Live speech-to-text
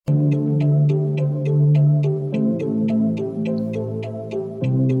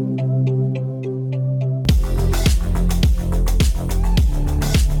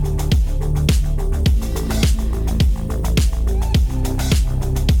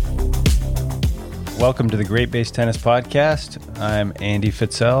Welcome to the Great Base Tennis Podcast. I'm Andy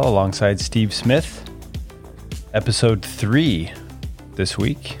Fitzell alongside Steve Smith. Episode 3 this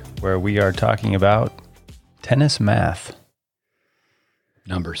week, where we are talking about tennis math.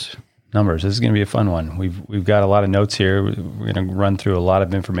 Numbers. This is going to be a fun one. We've got a lot of notes here. We're going to run through a lot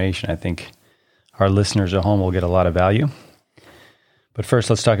of information. I think our listeners at home will get a lot of value. But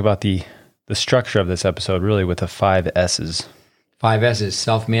first, let's talk about the structure of this episode, really with the 5 S's. 5 S's: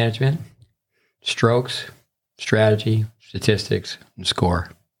 self-management, strokes, strategy, statistics, and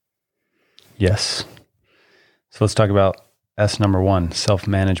score. Yes. So let's talk about S number 1,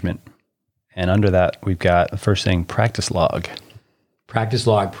 self-management. And under that, we've got the first thing, practice log. Practice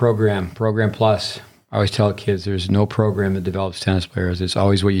log, program plus. I always tell kids there's no program that develops tennis players. It's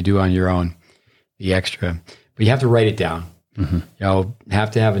always what you do on your own, the extra. But you have to write it down. Mm-hmm.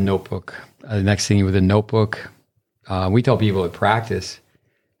 Have to have a notebook. The next thing with a notebook, we tell people at practice,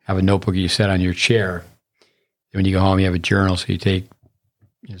 have a notebook you set on your chair. When you go home, you have a journal. So you take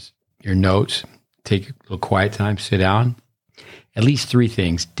your notes, take a little quiet time, sit down. At least 3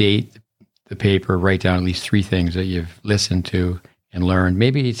 things. Date the paper, write down at least 3 things that you've listened to and learned.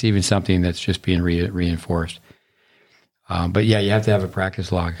 Maybe it's even something that's just being reinforced. But yeah, you have to have a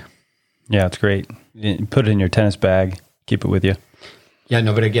practice log. Yeah, it's great. You put it in your tennis bag, keep it with you. Yeah,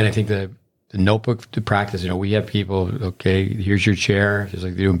 no, but again, I think the notebook to practice, we have people, okay, here's your chair, just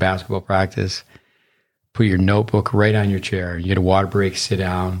like they do in basketball practice. Put your notebook right on your chair. You get a water break, sit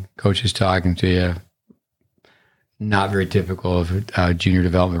down, coach is talking to you. Not very typical of a junior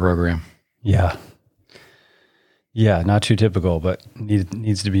development program. Yeah. Yeah, not too typical, but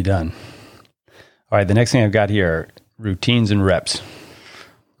needs to be done. All right, the next thing I've got here, routines and reps.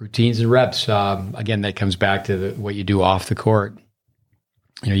 Routines and reps. Again, that comes back to what you do off the court.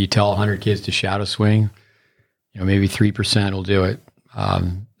 You tell 100 kids to shadow swing. Maybe 3% will do it.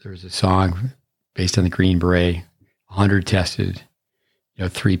 There's a song based on the Green Beret. 100 tested.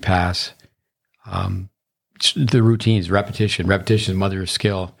 3 pass. The routines, repetition. Repetition is mother of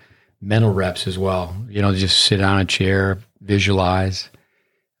skill. Mental reps as well. Just sit on a chair, visualize.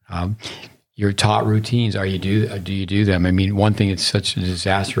 Your taught routines. Do you do them? I mean, one thing that's such a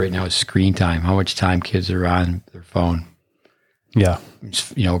disaster right now is screen time. How much time kids are on their phone? Yeah.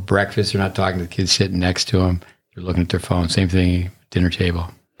 Breakfast, they're not talking to the kids sitting next to them. They're looking at their phone. Same thing, dinner table.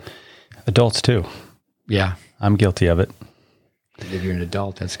 Adults too. Yeah. I'm guilty of it. If you're an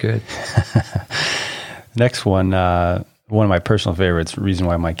adult, that's good. Next one, one of my personal favorites, reason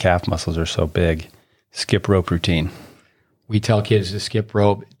why my calf muscles are so big, skip rope routine. We tell kids to skip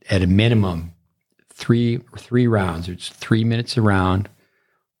rope at a minimum 3 rounds. It's 3 minutes a round,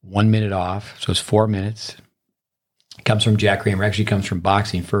 1 minute off. So it's 4 minutes. It comes from Jack Kramer. Actually comes from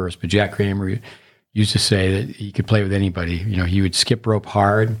boxing first, but Jack Kramer used to say that he could play with anybody. He would skip rope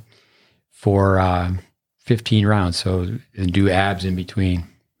hard for 15 rounds. So and do abs in between.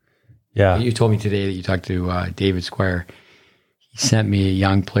 Yeah. You told me today that you talked to David Squire. He sent me a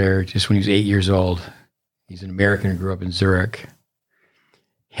young player just when he was 8 years old. He's an American who grew up in Zurich.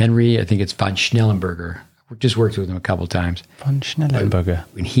 Henry, I think it's von Schnellenberger. I just worked with him a couple of times. Von Schnellenberger.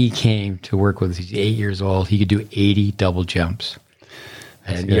 When he came to work with us, he's 8 years old. He could do 80 double jumps.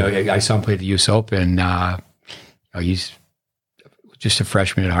 And I saw him play at the U.S. Open. He's just a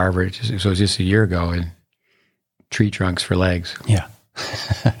freshman at Harvard. So it was just a year ago. And tree trunks for legs. Yeah.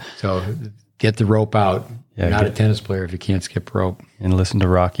 So get the rope out. Yeah, you're not a tennis player if you can't skip rope. And listen to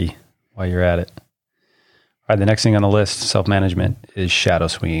Rocky while you're at it. All right, the next thing on the list, self-management, is shadow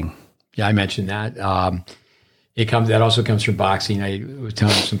swinging. Yeah, I mentioned that. That also comes from boxing. I was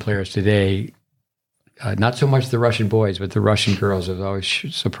telling some players today, not so much the Russian boys, but the Russian girls. I was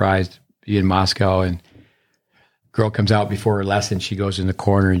always surprised being in Moscow, and girl comes out before her lesson. She goes in the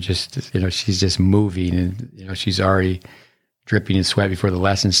corner and just, she's just moving, and, she's already dripping in sweat before the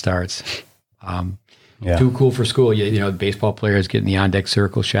lesson starts. Too cool for school. Baseball players get in the on-deck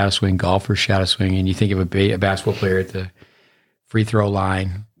circle, shadow swing, golfers shadow swing, and you think of a basketball player at the free throw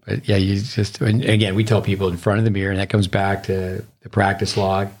line. But yeah, and again, we tell people in front of the mirror, and that comes back to the practice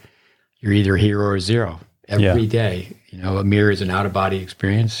log. You're either a hero or zero every day. A mirror is an out-of-body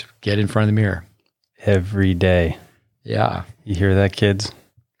experience. Get in front of the mirror. Every day. Yeah. You hear that, kids?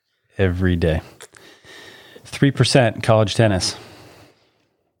 Every day. 3% college tennis.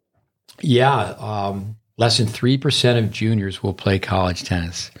 Yeah. Less than 3% of juniors will play college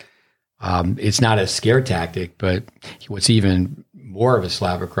tennis. It's not a scare tactic, but what's even more of a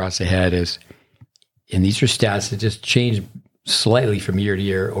slap across the head is, and these are stats that just change slightly from year to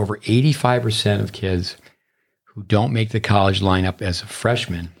year, over 85% of kids who don't make the college lineup as a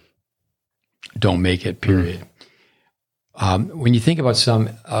freshman don't make it, period. When you think about some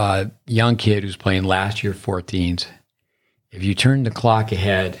young kid who's playing last year 14s, if you turn the clock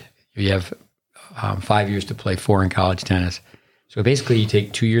ahead, you have 5 years to play, 4 in college tennis. So basically, you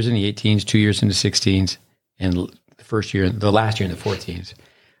take 2 years in the 18s, 2 years in the 16s, and the last year in the 14s.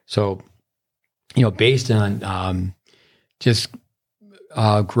 So, based on just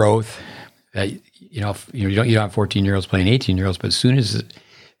growth, that you don't have 14-year-olds playing 18-year-olds, but as soon as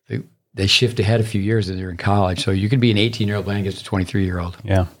they shift ahead a few years, and they're in college, so you could be an 18-year-old playing against a 23-year-old.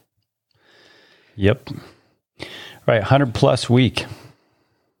 Yeah. Yep. Right, 100 plus week.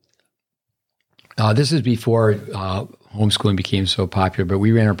 This is before homeschooling became so popular, but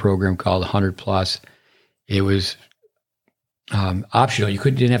we ran a program called 100 plus. It was optional.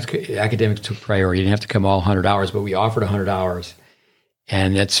 Academics took priority. You didn't have to come all 100 hours, but we offered 100 hours.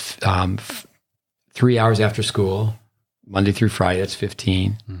 And that's 3 hours after school, Monday through Friday, that's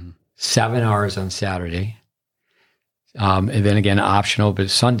 15. Mm-hmm. 7 hours on Saturday. And then again, optional, but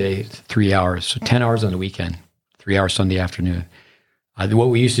Sunday, 3 hours. So 10 hours on the weekend, 3 hours Sunday afternoon. What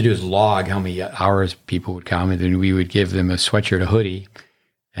we used to do is log how many hours people would come, and then we would give them a sweatshirt, a hoodie,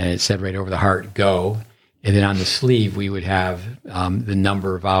 and it said right over the heart, go. And then on the sleeve, we would have the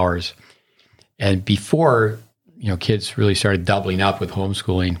number of hours. And before, kids really started doubling up with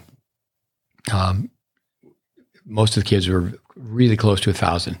homeschooling, most of the kids were really close to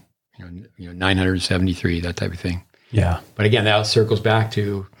 1,000, 973, that type of thing. Yeah. But again, that circles back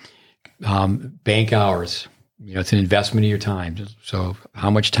to bank hours. It's an investment of your time. So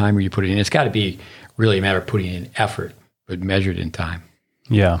how much time are you putting in? It's got to be really a matter of putting in effort, but measured in time.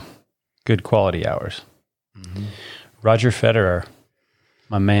 Yeah. Good quality hours. Mm-hmm. Roger Federer,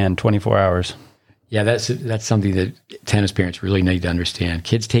 my man, 24 hours. Yeah, that's something that tennis parents really need to understand.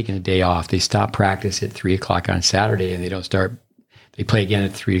 Kids taking a day off, they stop practice at 3 o'clock on Saturday, and they play again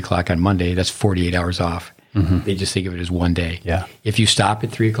at 3 o'clock on Monday. That's 48 hours off. Mm-hmm. They just think of it as one day. Yeah. If you stop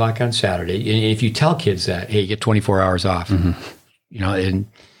at 3 o'clock on Saturday, and if you tell kids that, hey, you get 24 hours off, mm-hmm. And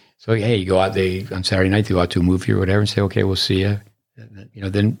so, hey, you go out, on Saturday night, they go out to a movie or whatever and say, okay, we'll see you.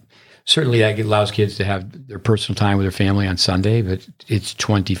 Then certainly that allows kids to have their personal time with their family on Sunday, but it's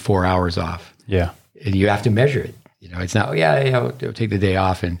 24 hours off. Yeah. And you have to measure it. It's not, I'll take the day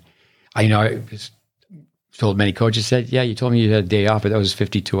off. And I was told many coaches said, yeah, you told me you had a day off, but that was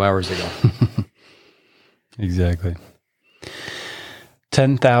 52 hours ago. Exactly.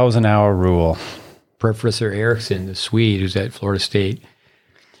 10,000 hour rule. Professor Erickson, the Swede who's at Florida State,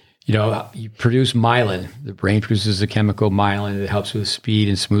 you produce myelin. The brain produces a chemical myelin that helps with speed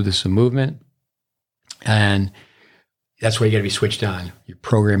and smoothness of movement. And that's why you got to be switched on. You're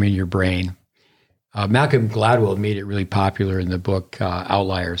programming your brain. Malcolm Gladwell made it really popular in the book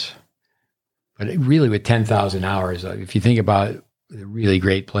Outliers. But really with 10,000 hours, if you think about the really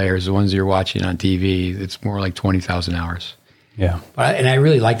great players, the ones you're watching on TV, it's more like 20,000 hours. Yeah. And I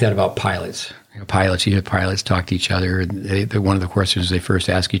really like that about pilots. Pilots talk to each other. And one of the questions they first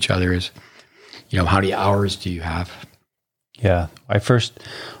ask each other is, how many hours do you have? Yeah. I first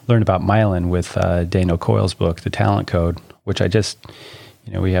learned about myelin with Daniel Coyle's book, The Talent Code, which I just,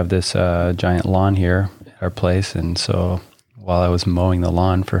 we have this giant lawn here at our place. And so while I was mowing the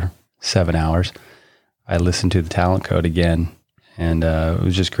lawn for 7 hours, I listened to The Talent Code again. And it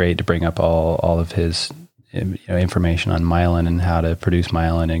was just great to bring up all of his information on myelin and how to produce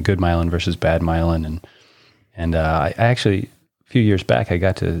myelin and good myelin versus bad myelin. And I actually, a few years back, I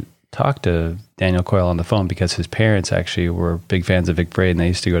got to talk to Daniel Coyle on the phone because his parents actually were big fans of Vic Braden. They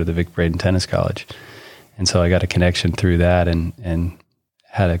used to go to the Vic Braden Tennis College. And so I got a connection through that and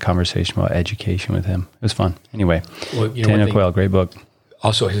had a conversation about education with him. It was fun. Anyway, Daniel Coyle, great book.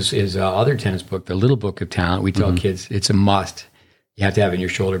 Also, his other tennis book, The Little Book of Talent, we tell kids it's a must. You have to have it in your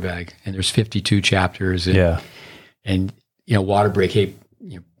shoulder bag. And there's 52 chapters. And water break, hey,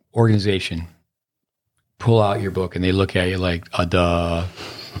 organization, pull out your book. And they look at you like, duh.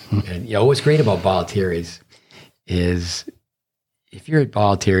 And, what's great about volunteers is if you're at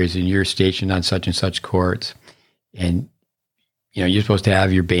volunteers and you're stationed on such and such courts and, you're supposed to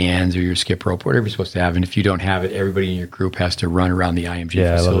have your bands or your skip rope, whatever you're supposed to have. And if you don't have it, everybody in your group has to run around the IMG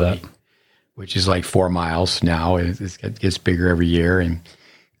facility. I love that. Which is like 4 miles now. It gets bigger every year. And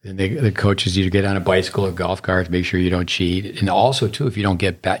then the coaches either get on a bicycle or golf cart to make sure you don't cheat. And also, too, if you don't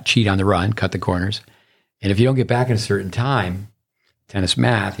get back, cheat on the run, cut the corners. And if you don't get back in a certain time, tennis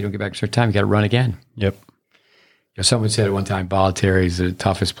math, you don't get back in a certain time, you got to run again. Yep. Someone said at one time, voluntary is the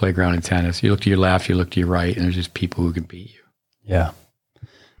toughest playground in tennis. You look to your left, you look to your right, and there's just people who can beat you. Yeah.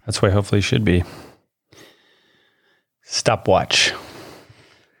 That's the way hopefully it should be. Stopwatch.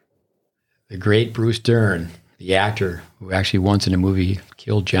 The great Bruce Dern, the actor who actually once in a movie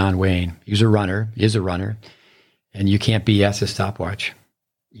killed John Wayne. He is a runner. and you can't BS a stopwatch.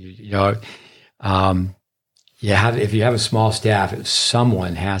 If you have a small staff,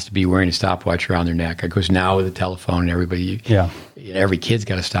 someone has to be wearing a stopwatch around their neck. Of course, now with the telephone and everybody, every kid's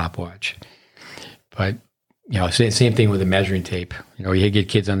got a stopwatch. But same thing with the measuring tape. You get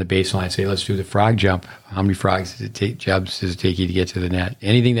kids on the baseline, say, let's do the frog jump. How many frogs does it take you to get to the net?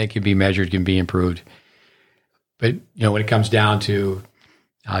 Anything that can be measured can be improved. But when it comes down to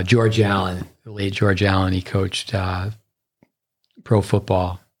George Allen, the late George Allen, he coached pro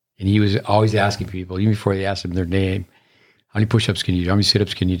football. And he was always asking people, even before they asked him their name, how many push-ups can you do? How many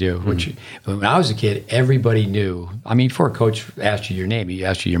sit-ups can you do? Which, when I was a kid, everybody knew. I mean, before a coach asked you your name, he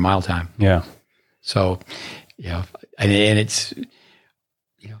asked you your mile time. Yeah. So, and it's,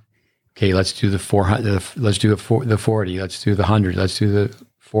 okay, let's do the 400, let's do the 40, let's do the 100, let's do the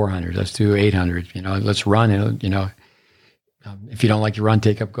 400, let's do 800, let's run. And, if you don't like to run,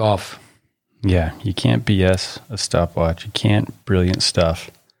 take up golf. Yeah, you can't BS a stopwatch. You can't brilliant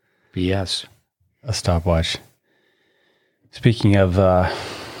stuff. BS a stopwatch. Speaking of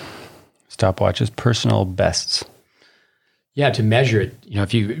stopwatches, personal bests. Yeah, to measure it.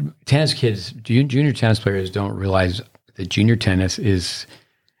 If tennis kids, junior tennis players don't realize that junior tennis is,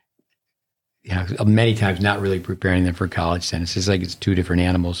 many times not really preparing them for college tennis. It's like it's two different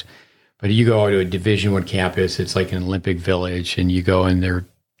animals. But you go to a Division I campus, it's like an Olympic village, and you go in their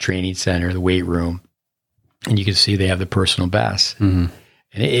training center, the weight room, and you can see they have the personal best. Mm-hmm.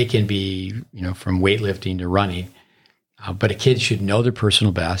 And it can be, from weightlifting to running. But a kid should know their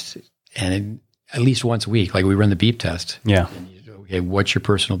personal best, and at least once a week, like we run the beep test. Yeah. Okay, what's your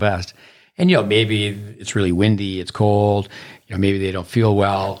personal best? And, maybe it's really windy, it's cold, maybe they don't feel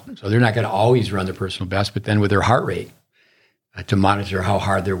well. So they're not going to always run their personal best, but then with their heart rate to monitor how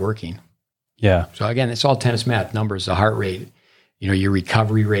hard they're working. Yeah. So again, it's all tennis math numbers, the heart rate, your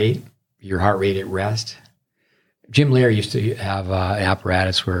recovery rate, your heart rate at rest. Jim Lehr used to have an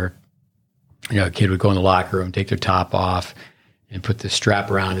apparatus where, a kid would go in the locker room, take their top off, and put the strap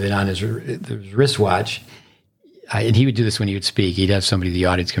around, and then on his wristwatch. And he would do this when he would speak. He'd have somebody in the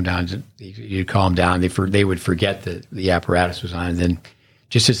audience come down, you'd call them down. They would forget that the apparatus was on, and then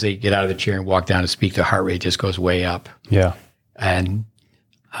just as they get out of the chair and walk down to speak, the heart rate just goes way up. Yeah, and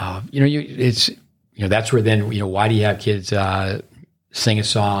that's where then why do you have kids sing a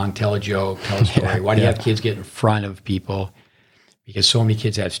song, tell a joke, tell a story? Why do you have kids get in front of people? Because so many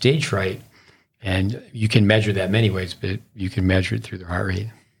kids have stage fright, and you can measure that many ways, but you can measure it through their heart rate.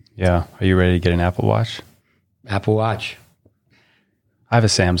 Yeah. Are you ready to get an Apple Watch? Apple Watch. I have a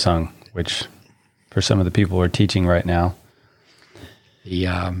Samsung, which for some of the people we're teaching right now,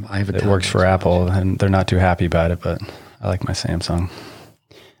 I have it works for Apple, and they're not too happy about it, but I like my Samsung.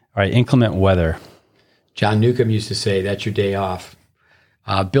 All right, inclement weather. John Newcomb used to say, that's your day off.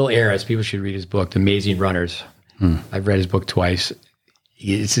 Bill Ayres, people should read his book, The Amazing Runners. I've read his book twice.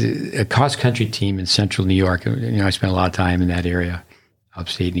 It's a cross-country team in central New York. I spent a lot of time in that area,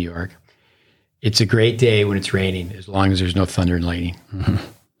 upstate New York. It's a great day when it's raining, as long as there's no thunder and lightning.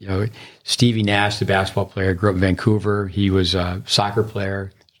 Mm-hmm. Stevie Nash, the basketball player, grew up in Vancouver. He was a soccer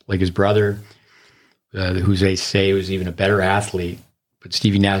player, like his brother, who they say was even a better athlete. But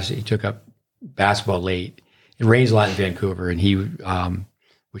Stevie Nash, he took up basketball late. It rains a lot in Vancouver, and he would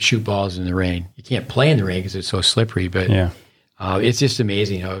shoot balls in the rain. You can't play in the rain because it's so slippery, but it's just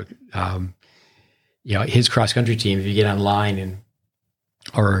amazing. His cross-country team, if you get online,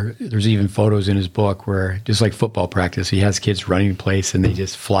 or there's even photos in his book where, just like football practice, he has kids running in place and they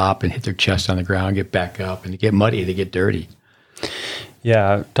just flop and hit their chest on the ground, get back up, and they get muddy, they get dirty.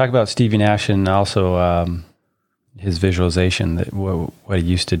 Yeah, talk about Stevie Nash and also his visualization, that what he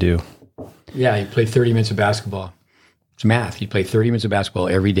used to do. Yeah, he played 30 minutes of basketball. It's math. He played 30 minutes of basketball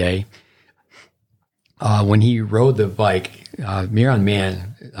every day. When he rode the bike, Miran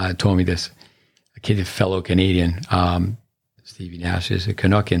Mann told me this, a fellow Canadian, Stevie Nash is a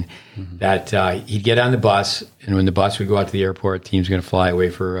Canuck, and that he'd get on the bus, and when the bus would go out to the airport, the team's going to fly away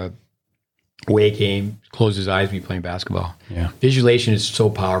for a away game, close his eyes, be playing basketball. Yeah. Visualization is so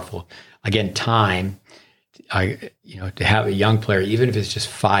powerful. Again, time, to have a young player, even if it's just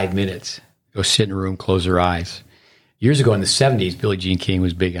 5 minutes, go sit in a room, close their eyes. Years ago in the 70s, Billie Jean King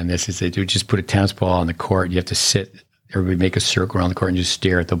was big on this. Is they would just put a tennis ball on the court. You have to sit, everybody make a circle around the court and just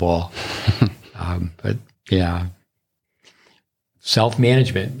stare at the ball. But yeah,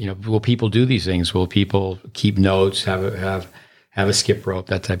 self-management. Will people do these things? Will people keep notes? Have a skip rope?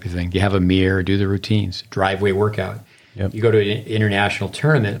 That type of thing. Do you have a mirror? Do the routines? Driveway workout. Yep. You go to an international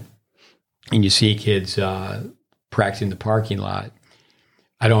tournament and you see kids practicing the parking lot.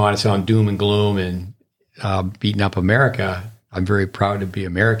 I don't want to sound doom and gloom and beating up America. I'm very proud to be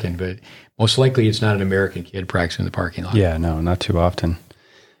American, but most likely it's not an American kid practicing in the parking lot. Yeah, no, not too often.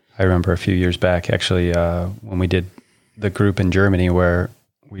 I remember a few years back, actually, when we did the group in Germany where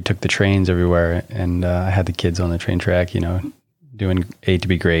we took the trains everywhere, and I had the kids on the train track, doing 8 to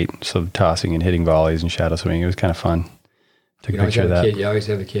be great, so tossing and hitting volleys and shadow swimming. It was kind of fun. Took a picture of that. You always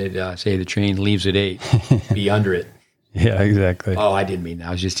have a kid say the train leaves at 8, be under it. Yeah, exactly. Oh, I didn't mean that.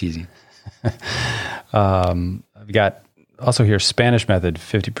 I was just teasing. I've got also here Spanish method,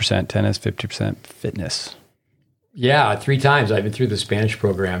 50% tennis, 50% fitness. Yeah, 3 times I've been through the Spanish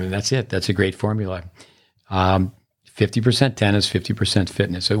program, and that's it. That's a great formula. 50% tennis, 50%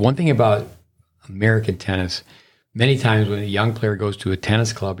 fitness. So one thing about American tennis, many times when a young player goes to a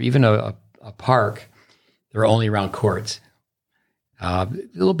tennis club, even a park, they're only around courts. A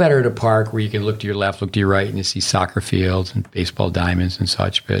little better at a park where you can look to your left, look to your right, and you see soccer fields and baseball diamonds and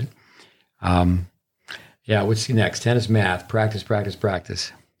such. But what's next? Tennis math, practice, practice,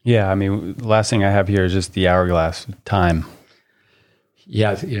 practice. Yeah, I mean, the last thing I have here is just the hourglass time.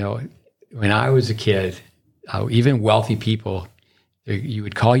 Yeah, when I was a kid, even wealthy people, you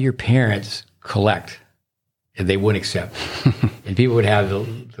would call your parents collect, and they wouldn't accept. And people would have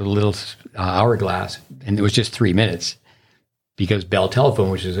the little hourglass, and it was just 3 minutes. Because Bell Telephone,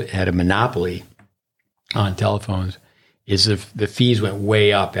 which had a monopoly on telephones, the fees went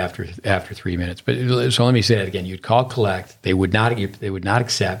way up after 3 minutes. But so let me say that again: you'd call collect, they would not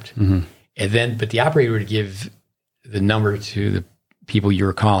accept, and then but the operator would give the number to the people you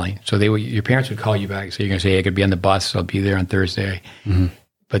were calling. So your parents would call you back, so you're going to say, "I could be on the bus. I'll be there on Thursday,"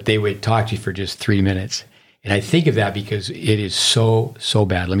 but they would talk to you for just 3 minutes. And I think of that because it is so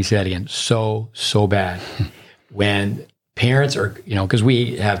bad. Let me say that again: so bad when parents are, because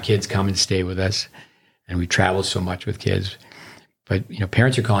we have kids come and stay with us, and we travel so much with kids. But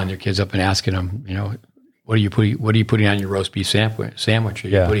parents are calling their kids up and asking them, what are you putting on your roast beef sandwich? Are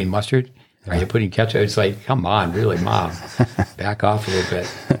you putting mustard? Are you putting ketchup? It's like, come on, really, mom, back off a little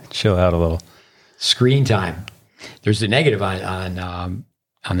bit, chill out a little. Screen time. There's the negative on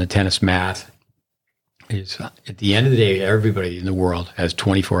the tennis math. Is at the end of the day, everybody in the world has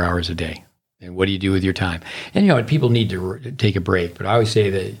 24 hours a day. And what do you do with your time? And, people need to take a break. But I always say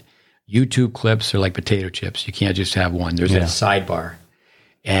that YouTube clips are like potato chips. You can't just have one. There's a sidebar.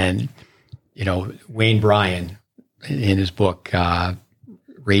 And, Wayne Bryan, in his book,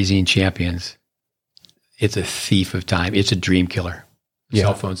 Raising Champions, it's a thief of time. It's a dream killer.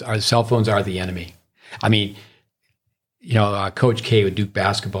 Yeah. Cell phones are the enemy. I mean, Coach K with Duke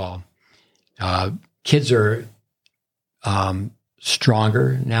basketball, kids are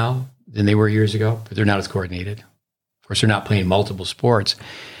stronger now than they were years ago, but they're not as coordinated. Of course, they're not playing multiple sports.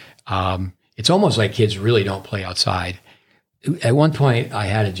 It's almost like kids really don't play outside. At one point, I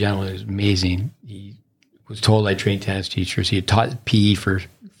had a gentleman who was amazing. He was told I trained tennis teachers. He had taught PE for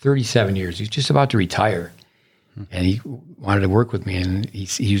 37 years. He was just about to retire, and he wanted to work with me. And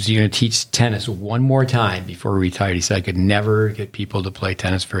he was going to teach tennis one more time before he retired. He said, I could never get people to play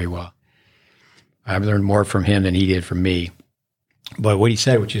tennis very well. I've learned more from him than he did from me. But what he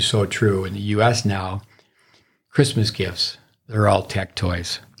said, which is so true, in the U.S. now, Christmas gifts, they're all tech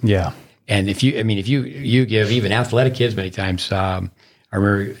toys. Yeah. And if you give even athletic kids many times, I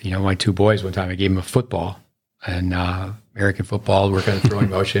remember, my 2 boys one time, I gave them a football and American football, work on the throwing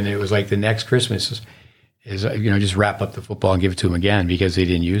motion. It was like the next Christmas is just wrap up the football and give it to them again because they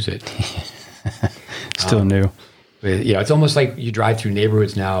didn't use it. Still new. It's almost like you drive through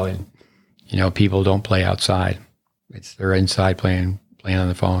neighborhoods now and, people don't play outside. They're inside playing on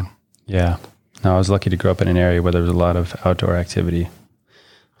the phone. Yeah. No, I was lucky to grow up in an area where there was a lot of outdoor activity.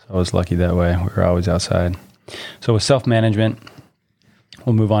 So I was lucky that way. We were always outside. So with self-management,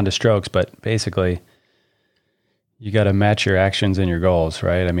 we'll move on to strokes, but basically you got to match your actions and your goals,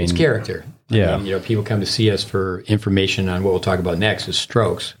 right? I mean, it's character. Yeah. I mean, people come to see us for information on what we'll talk about next is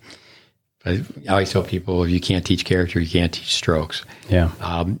strokes. But I always tell people, if you can't teach character, you can't teach strokes. Yeah.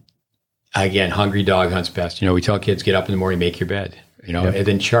 Again, hungry dog hunts best. We tell kids, get up in the morning, make your bed. And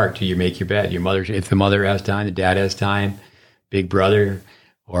then chart till you make your bed. If the mother has time, the dad has time, big brother,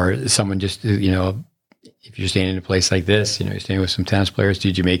 or someone just, if you're staying in a place like this, you're staying with some tennis players,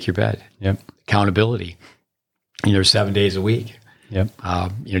 did you make your bed? Yep. Accountability. 7 days a week. Yep.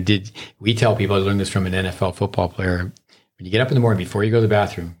 We tell people, I learned this from an NFL football player, when you get up in the morning before you go to the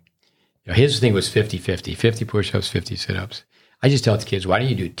bathroom, his thing was 50-50, 50 push-ups, 50 sit-ups. I just tell the kids, why don't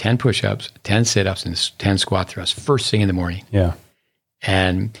you do 10 push-ups, 10 sit-ups, and 10 squat thrusts first thing in the morning? Yeah.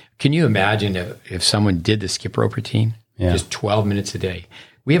 And can you imagine if someone did the skip rope routine, just 12 minutes a day?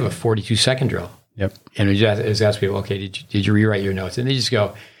 We have a 42-second drill. Yep. And we just ask people, okay, did you rewrite your notes? And they just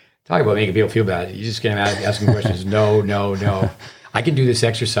go, talk about making people feel bad. You just get them asking questions. No. I can do this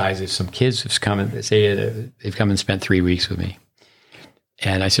exercise if some kids have come and say they've come and spent 3 weeks with me.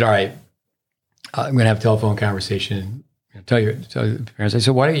 And I said, all right, I'm going to have a telephone conversation. Tell your parents. I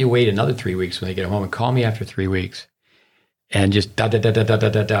said, why don't you wait another 3 weeks when they get home and call me after 3 weeks and just da,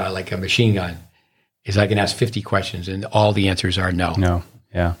 like a machine gun. Is I can ask 50 questions and all the answers are no. No.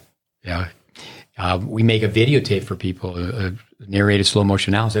 Yeah. Yeah. We make a videotape for people, a narrated slow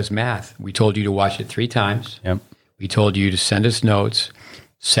motion analysis. That's math. We told you to watch it 3 times. Yep. We told you to send us notes,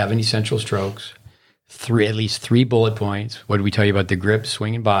 7 essential strokes, at least 3 bullet points. What did we tell you about the grip,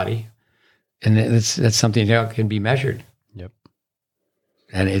 swing, and body? And that's something that can be measured. Yep.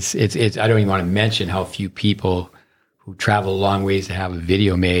 And it's. I don't even want to mention how few people who travel a long ways to have a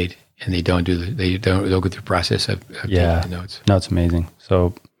video made and they don't they'll go through the process of taking the notes. No, it's amazing.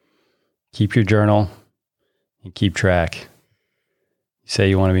 So keep your journal and keep track. You say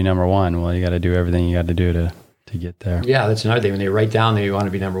you want to be number one. Well, you got to do everything you got to do to get there. Yeah, that's another thing. When they write down they want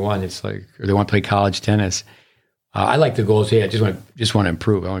to be number one, it's like, or they want to play college tennis. I like the goals. Hey, I just want to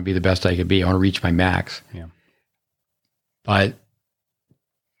improve. I want to be the best I could be. I want to reach my max. Yeah. But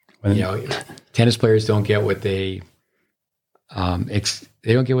tennis players don't get what they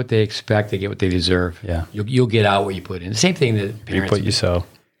they don't get what they expect. They get what they deserve. Yeah. You'll get out what you put in. The same thing that parents. You put you sow.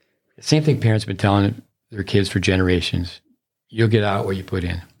 The same thing parents have been telling their kids for generations. You'll get out what you put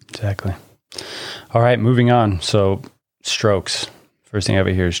in. Exactly. All right, moving on. So strokes. First thing I have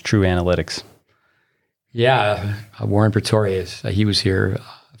here is true analytics. Yeah, Warren Pretorius. He was here,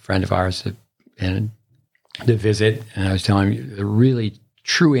 a friend of ours, and to visit. And I was telling him the really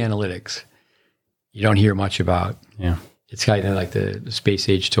true analytics you don't hear much about. Yeah. It's kind of like the space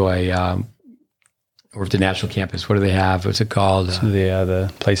age toy, or at the national campus. What do they have? What's it called? The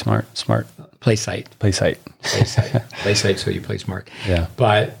Play Smart. PlaySite. PlaySite, so you play smart. Yeah.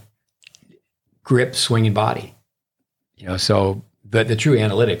 But grip, swing, and body. So the true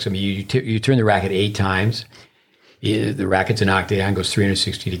analytics, I mean, you turn the racket 8 times. The racket's an octagon, goes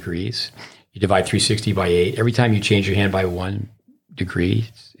 360 degrees. You divide 360 by 8. Every time you change your hand by 1 degree,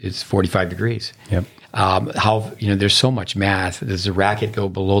 it's 45 degrees. Yep. There's so much math. Does the racket go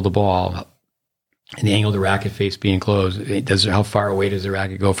below the ball? And the angle of the racket face being closed. How far away does the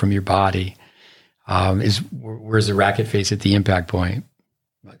racket go from your body? Where's the racket face at the impact point?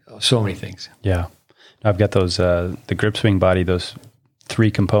 So many things. Yeah. I've got those, the grip, swing, body, those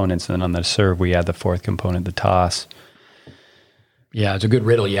 3 components. And then on the serve, we add the 4th component, the toss. Yeah, it's a good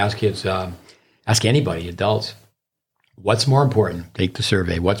riddle. You ask kids, ask anybody, adults, what's more important? Take the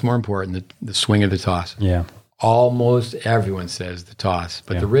survey. What's more important, the swing or the toss? Yeah. Almost everyone says the toss.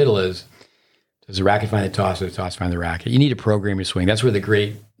 But the riddle is, does the racket find the toss or the toss find the racket? You need to program your swing. That's where the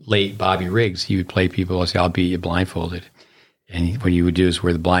great late Bobby Riggs, he would play people and say, I'll beat you blindfolded. And what you would do is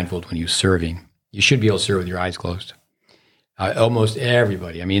wear the blindfold when you're serving. You should be able to serve with your eyes closed. Almost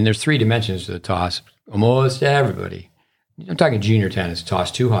everybody. I mean, there's 3 dimensions to the toss. Almost everybody. I'm talking junior tennis,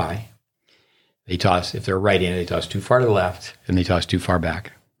 toss too high. They toss, if they're right-handed, they toss too far to the left, and they toss too far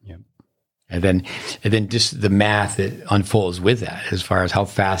back. Yep. And then just the math that unfolds with that, as far as how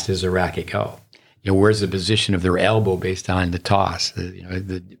fast does the racket go. Where's the position of their elbow based on the toss,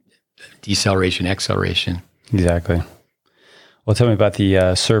 the deceleration, acceleration. Exactly. Well, tell me about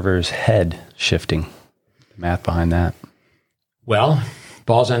the server's head shifting, the math behind that. Well,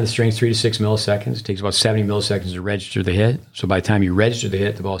 ball's on the strings 3 to 6 milliseconds. It takes about 70 milliseconds to register the hit. So by the time you register the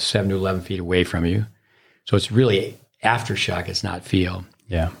hit, the ball's 7 to 11 feet away from you. So it's really aftershock. It's not feel.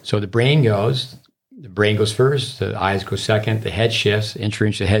 Yeah. So the brain goes first, the eyes go second, the head shifts, inch for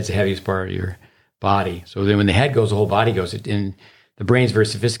inch. The head's the heaviest part of your body. So then when the head goes, the whole body goes. And the brain's very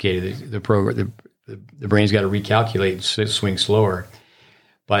sophisticated. The brain's got to recalculate and swing slower.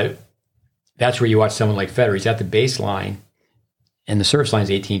 But that's where you watch someone like Federer. He's at the baseline, and the service line's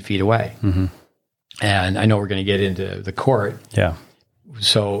 18 feet away. Mm-hmm. And I know we're going to get into the court. Yeah.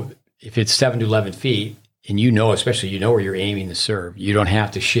 So if it's 7 to 11 feet, and especially where you're aiming to serve, you don't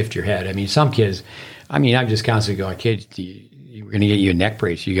have to shift your head. I mean, some kids, I'm just constantly going, kids, we're going to get you a neck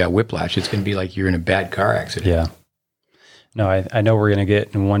brace. You got whiplash. It's going to be like you're in a bad car accident. Yeah. No, I know we're going to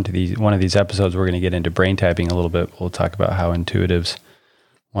get in one of these episodes, we're going to get into brain typing a little bit. We'll talk about how intuitives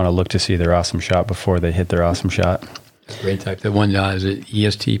want to look to see their awesome shot before they hit their awesome shot. Brain type. The one, is it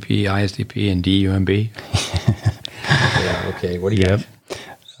ESTP, ISTP, and DUMB? Yeah, okay. What do you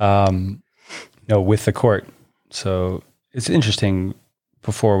got? No, with the court. So it's interesting,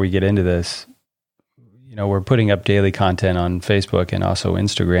 before we get into this, we're putting up daily content on Facebook and also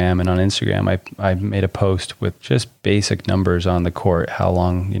Instagram. And on Instagram, I made a post with just basic numbers on the court, how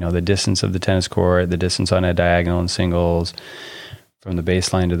long, the distance of the tennis court, the distance on a diagonal and singles, from the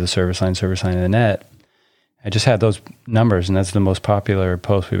baseline to the service line to the net. I just had those numbers, and that's the most popular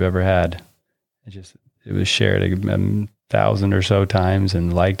post we've ever had. It was shared 1,000 or so times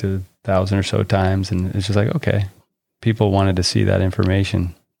and liked 1,000 or so times, and it's just like, okay, people wanted to see that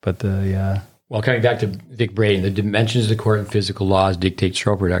information. But well, coming back to Vic Braden, the dimensions of the court and physical laws dictate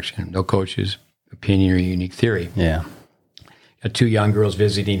stroke production. No coach's opinion or unique theory. Yeah. Got 2 young girls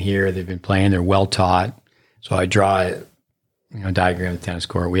visiting here. They've been playing. They're well taught. So I draw a diagram of the tennis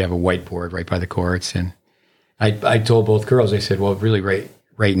court. We have a whiteboard right by the courts, and I told both girls, I said, well, really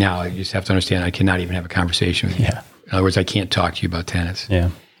right now, you just have to understand I cannot even have a conversation with you. Yeah. In other words, I can't talk to you about tennis. Yeah.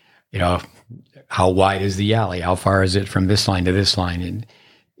 You know, how wide is the alley? How far is it from this line to this line?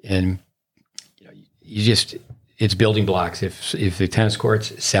 And you know, it's building blocks. If the tennis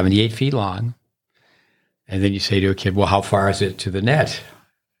court's 78 feet long, and then you say to a kid, well, how far is it to the net?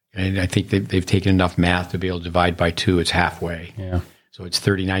 And I think they've taken enough math to be able to divide by 2. It's halfway. Yeah. So it's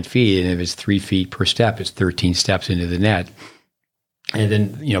 39 feet. And if it's 3 feet per step, it's 13 steps into the net. And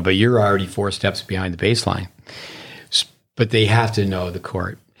then, you know, but you're already 4 steps behind the baseline. But they have to know the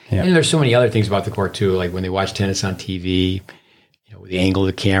court. Yeah. And there's so many other things about the court too, like when they watch tennis on TV, you know, the angle of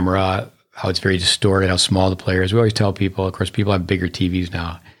the camera, how it's very distorted, how small the player is. We always tell people, of course, people have bigger TVs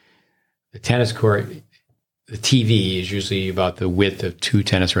now. The tennis court, the TV is usually about the width of 2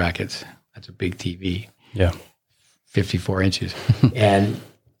 tennis rackets. That's a big TV. Yeah. 54 inches.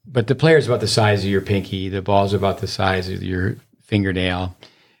 But the player is about the size of your pinky. The ball's about the size of your fingernail.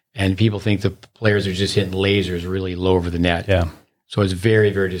 And people think the players are just hitting lasers really low over the net. Yeah. So it's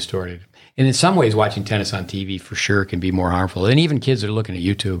very, very distorted. And in some ways, watching tennis on TV for sure can be more harmful. And even kids that are looking at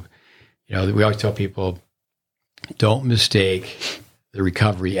YouTube, you know, we always tell people, don't mistake the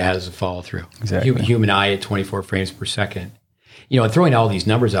recovery as a follow through. Exactly. Human eye at 24 frames per second. You know, and throwing all these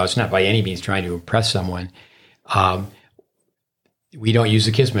numbers out, it's not by any means trying to impress someone. We don't use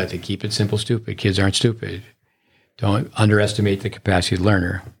the KISS method. Keep it simple, stupid. Kids aren't stupid. Don't underestimate the capacity of the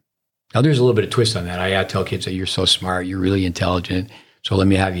learner. Now, there's a little bit of twist on that. I tell kids that you're so smart, you're really intelligent. So let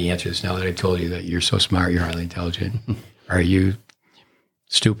me have you answer this now that I told you that you're so smart, you're highly intelligent. Are you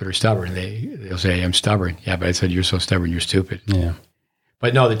stupid or stubborn? They'll say, I'm stubborn. Yeah, but I said, you're so stubborn, you're stupid. Yeah.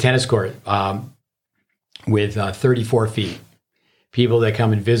 But no, the tennis court with 34 feet, people that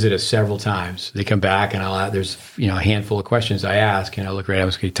come and visit us several times, they come back and there's a handful of questions I ask, and I look right at them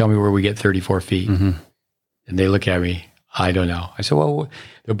and say, tell me where we get 34 feet. Mm-hmm. And they look at me, I don't know. I said, well,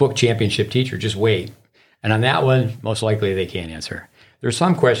 the book championship teacher, just wait. And on that one, most likely they can't answer. There's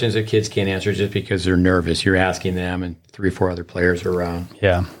some questions that kids can't answer just because they're nervous. You're asking them and 3 or 4 other players are around.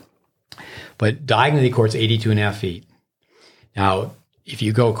 Yeah. But diagonally, the court's 82.5 feet. Now, if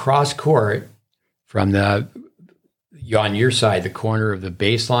you go cross court from on your side, the corner of the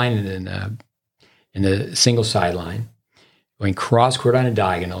baseline and then in the single sideline, going cross court on a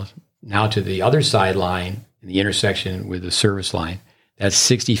diagonal, now to the other sideline in the intersection with the service line, that's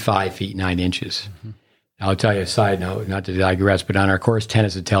 65 feet 9 inches. Mm-hmm. Now, I'll tell you a side note, not to digress, but on our course,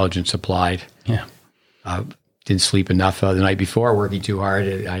 tennis intelligence applied. Yeah. Didn't sleep enough the night before, working too hard.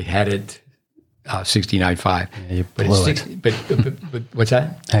 I had it 69.5. Yeah, you blew it. But what's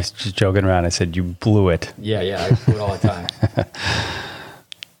that? I was just joking around. I said, you blew it. Yeah, I do it all the time.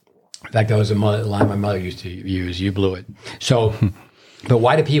 In fact, that was a line my mother used to use, you blew it. So, but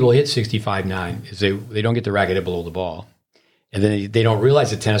why do people hit 65.9? Is they don't get the racket below the ball. And then they don't realize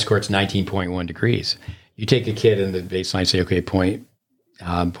the tennis court's 19.1 degrees. You take a kid in the baseline and say, okay, point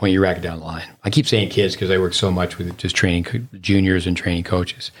your racket down the line. I keep saying kids because I work so much with just training juniors and training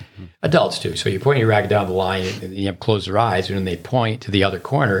coaches. Mm-hmm. Adults too. So you point your racket down the line and you have to close their eyes, and when they point to the other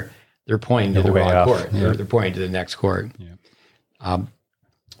corner, they're pointing to the wrong court. Yeah. They're pointing to the next court. Yeah.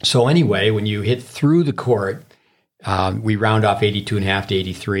 So anyway, when you hit through the court, we round off 82.5 to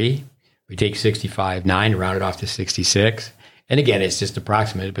 83. We take 65.9 and round it off to 66. And again, it's just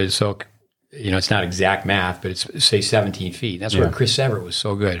approximate, but so, it's not exact math, but it's say 17 feet. That's where Chris Evert was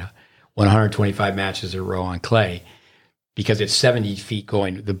so good. Won 125 matches in a row on clay because it's 70 feet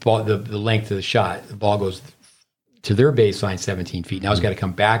going, the ball, the length of the shot, the ball goes to their baseline 17 feet. Now it's got to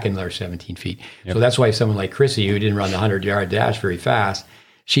come back another 17 feet. Yep. So that's why someone like Chrissy, who didn't run the 100-yard dash very fast,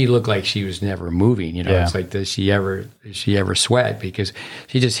 she looked like she was never moving. It's like, does she ever sweat? Because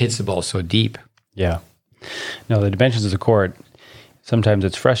she just hits the ball so deep. Yeah. No, the dimensions of the court, sometimes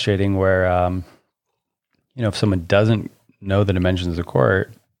it's frustrating where, if someone doesn't know the dimensions of the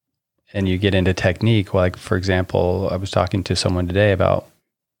court and you get into technique, like, for example, I was talking to someone today about,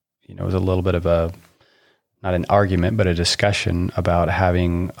 it was a little bit of not an argument, but a discussion about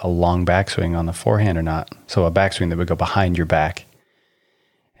having a long backswing on the forehand or not. So a backswing that would go behind your back.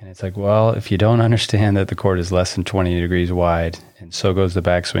 And it's like, well, if you don't understand that the court is less than 20 degrees wide, and so goes the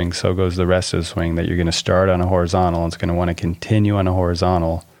backswing, so goes the rest of the swing, that you're going to start on a horizontal and it's going to want to continue on a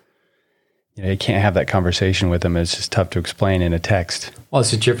horizontal, you can't have that conversation with them. It's just tough to explain in a text. Well,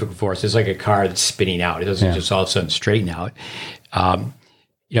 it's centrifugal force. It's like a car that's spinning out. It doesn't just all of a sudden straighten out.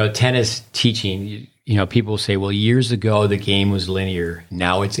 Tennis teaching, people say, well, years ago, the game was linear.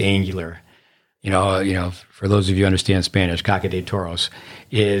 Now it's angular. For those of you who understand Spanish, caca de toros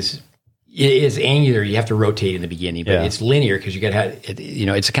is angular. You have to rotate in the beginning, but it's linear because you got to have,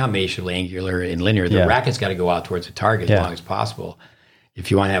 it's a combination of angular and linear. The racket's got to go out towards the target as long as possible if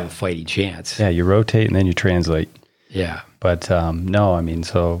you want to have a fighting chance. Yeah, you rotate and then you translate. Yeah. But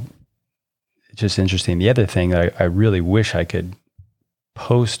so it's just interesting. The other thing that I really wish I could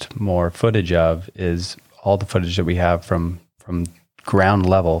post more footage of is all the footage that we have from ground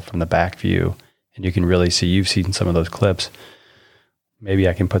level, from the back view. And you can really see, you've seen some of those clips. Maybe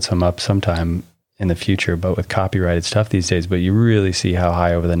I can put some up sometime in the future, but with copyright, it's tough these days. But you really see how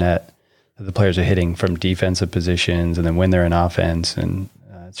high over the net that the players are hitting from defensive positions and then when they're in offense. And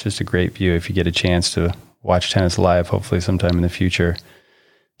it's just a great view if you get a chance to watch tennis live, hopefully sometime in the future,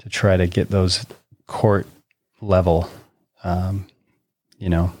 to try to get those court level,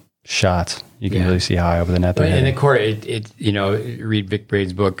 shots. You can really see high over the net. In the court, read Vic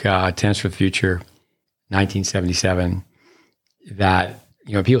Braden's book, Tennis for the Future, 1977, that,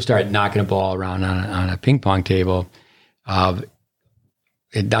 people started knocking a ball around on a ping pong table. And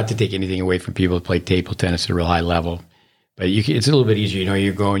not to take anything away from people who play table tennis at a real high level, but it's a little bit easier.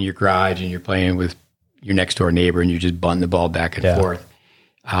 You're going in your garage and you're playing with your next door neighbor and you're just bunting the ball back and forth.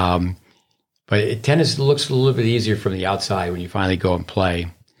 But tennis looks a little bit easier from the outside when you finally go and play.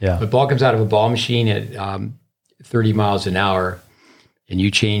 Yeah. The ball comes out of a ball machine at 30 miles an hour, and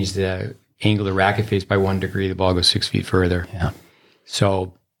you change the angle of the racket face by 1 degree, the ball goes 6 feet further. Yeah.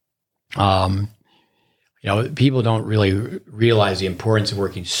 So, people don't really realize the importance of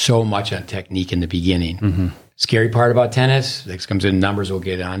working so much on technique in the beginning. Mm-hmm. Scary part about tennis, this comes in numbers, we'll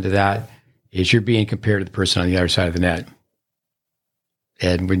get onto that, is you're being compared to the person on the other side of the net.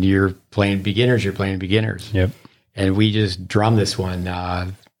 And when you're playing beginners, you're playing beginners. Yep. And we just drum this one.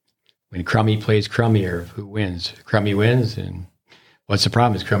 When Crummy plays Crummier, who wins? Crummy wins. And what's the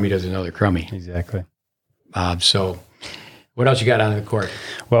problem is Crummy doesn't know they're Crummy. Exactly. So what else you got on the court?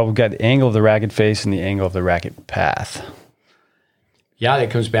 Well, we've got the angle of the racket face and the angle of the racket path. Yeah,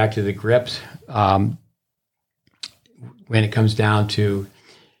 that comes back to the grips. When it comes down to,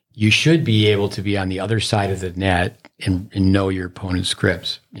 you should be able to be on the other side of the net and know your opponent's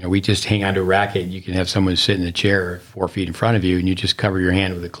grips. We just hang onto a racket. You can have someone sit in a chair 4 feet in front of you, and you just cover your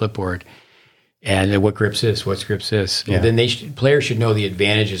hand with a clipboard. And what grips this? What's grips this? Yeah. And then players should know the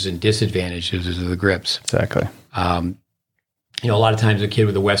advantages and disadvantages of the grips. Exactly. A lot of times a kid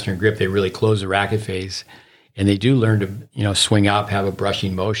with a Western grip, they really close the racket face, and they do learn to swing up, have a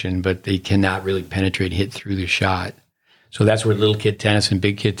brushing motion, but they cannot really penetrate, hit through the shot. So that's where little kid tennis and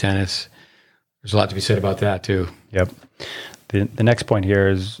big kid tennis, there's a lot to be said about that too. Yep. The next point here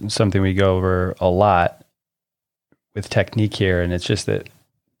is something we go over a lot with technique here, and it's just that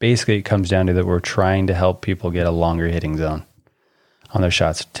basically it comes down to that we're trying to help people get a longer hitting zone on their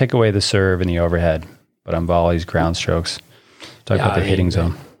shots. Take away the serve and the overhead, but on volleys, ground strokes, talk about the hitting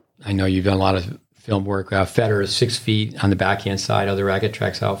zone. I know you've done a lot of film work. Federer is 6 feet on the backhand side of the racket,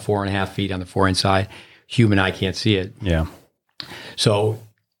 tracks out 4.5 feet on the forehand side. Human eye can't see it. Yeah. So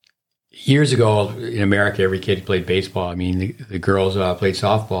years ago in America, every kid played baseball. I mean, the girls played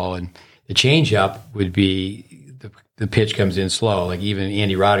softball, and the changeup would be the pitch comes in slow. Like even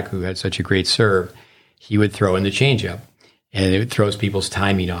Andy Roddick, who had such a great serve, he would throw in the changeup, and it throws people's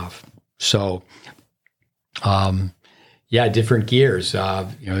timing off. So, different gears.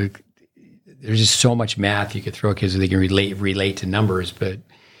 There's just so much math you could throw kids so they can relate to numbers. But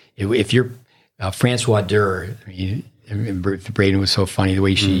if you're Francois Durr, Braden was so funny the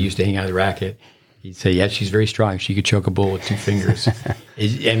way she used to hang out of the racket. He'd say, "Yeah, she's very strong. She could choke a bull with 2 fingers."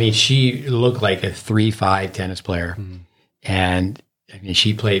 She looked like a 3-5 tennis player, and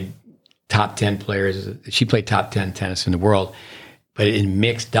she played top 10 players. She played top 10 tennis in the world, but in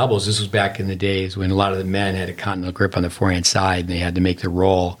mixed doubles, this was back in the days when a lot of the men had a continental grip on the forehand side, and they had to make the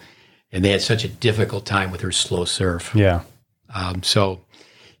roll, and they had such a difficult time with her slow serve. Yeah.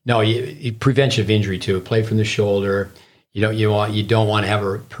 Prevention of injury too. Play from the shoulder. You don't want to have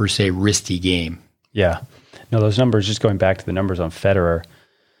a per se wristy game. Yeah. No, those numbers, just going back to the numbers on Federer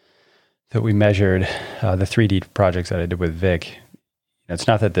that we measured, the 3D projects that I did with Vic, it's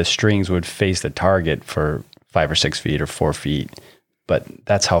not that the strings would face the target for 5 or 6 feet or 4 feet, but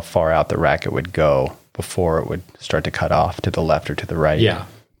that's how far out the racket would go before it would start to cut off to the left or to the right. Yeah.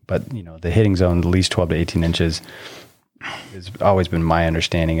 but the hitting zone, at least 12 to 18 inches, has always been my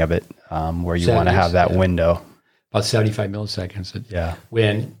understanding of it, where you want to have that window. About 75 milliseconds. Yeah.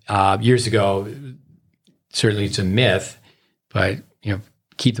 When years ago, certainly it's a myth, but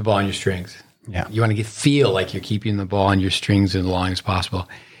keep the ball on your strings. Yeah. You want to feel like you're keeping the ball on your strings as long as possible.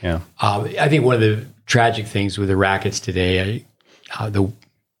 Yeah. I think one of the tragic things with the rackets today, I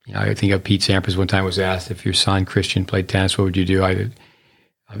think of Pete Sampras one time was asked, if your son Christian played tennis, what would you do?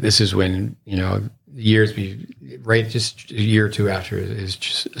 This is when, just a year or two after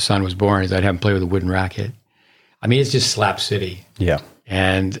his son was born, is I'd have him play with a wooden racket. I mean, it's just slap city. Yeah.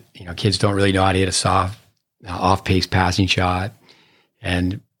 And, kids don't really know how to hit a soft, off-pace passing shot.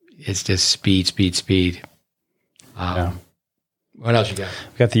 And it's just speed. Yeah. What else you got?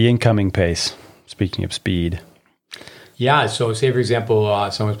 We got the incoming pace. Speaking of speed. Yeah. So say, for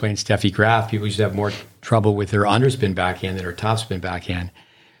example, someone's playing Steffi Graf. People used to have more trouble with their underspin backhand than their topspin backhand.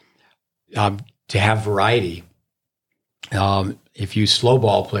 To have variety. If you slow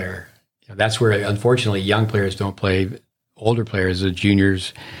ball player, that's where, unfortunately, young players don't play older players, the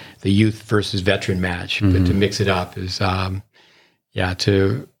juniors, the youth versus veteran match. Mm-hmm. But to mix it up is, that's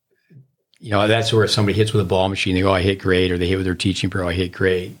where somebody hits with a ball machine. They go, I hit great. Or they hit with their teaching pro, I hit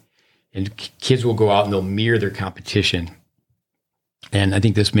great. And kids will go out and they'll mirror their competition. And I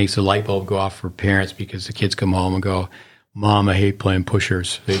think this makes the light bulb go off for parents, because the kids come home and go, Mom, I hate playing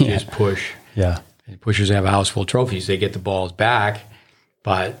pushers. They just push. Yeah. And pushers have a house full of trophies. They get the balls back,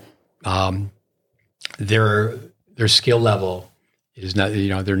 but their skill level is not,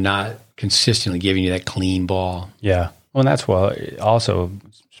 they're not consistently giving you that clean ball. Yeah. Well, and that's also,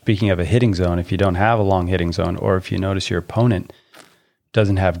 speaking of a hitting zone, if you don't have a long hitting zone, or if you notice your opponent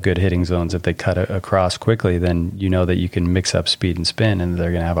doesn't have good hitting zones, if they cut across quickly, then you know that you can mix up speed and spin, and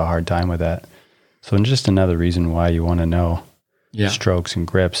they're going to have a hard time with that. So just another reason why you want to know strokes and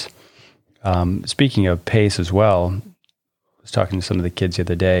grips. Speaking of pace as well, I was talking to some of the kids the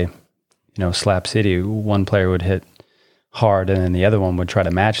other day. Slap City, one player would hit hard and then the other one would try to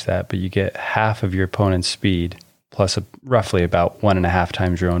match that, but you get half of your opponent's speed plus roughly about 1.5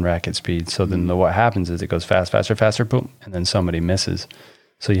 times your own racket speed. So then what happens is it goes faster, boom, and then somebody misses.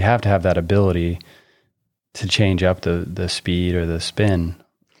 So you have to have that ability to change up the speed or the spin.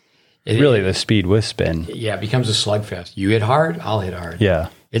 The speed with spin. Yeah, it becomes a slugfest. You hit hard, I'll hit hard. Yeah.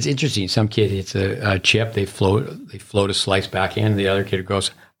 It's interesting. Some kid hits a chip, they float a slice backhand, and the other kid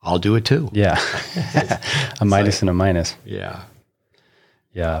goes, I'll do it too. Yeah. A minus and a minus. Yeah.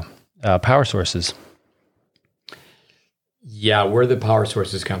 Yeah. Power sources. Yeah, where the power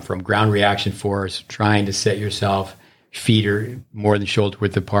sources come from. Ground reaction force, trying to set yourself, feet are more than shoulder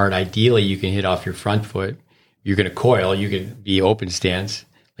width apart. Ideally, you can hit off your front foot. You're going to coil. You can be open stance.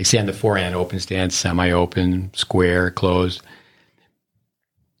 Like say on the forehand, open stance, semi-open, square, closed.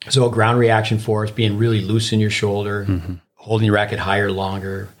 So ground reaction force, being really loose in your shoulder, holding your racket higher,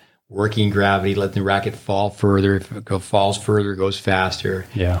 longer, working gravity, letting the racket fall further. If it falls further, it goes faster.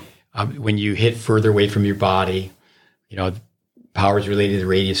 Yeah. When you hit further away from your body, power is related to the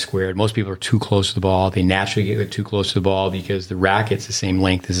radius squared. Most people are too close to the ball. They naturally get too close to the ball because the racket's the same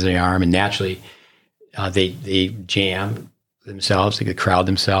length as the arm, and naturally they jam themselves. They could crowd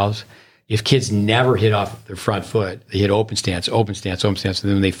themselves. If kids never hit off their front foot, they hit open stance. And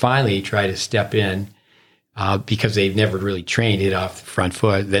then when they finally try to step in, because they've never really trained to hit off the front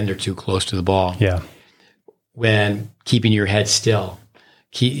foot, then they're too close to the ball. Yeah. When keeping your head still,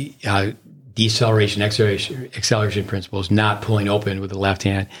 deceleration, acceleration principles, not pulling open with the left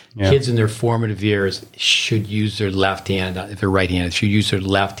hand. Yeah. Kids in their formative years should use their left hand, if they're right-handed, should use their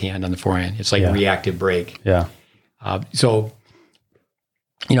left hand on the forehand. It's like reactive brake. Yeah. So,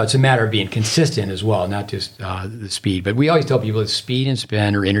 it's a matter of being consistent as well, not just the speed. But we always tell people that speed and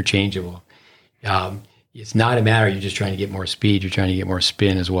spin are interchangeable. It's not a matter you're just trying to get more speed, you're trying to get more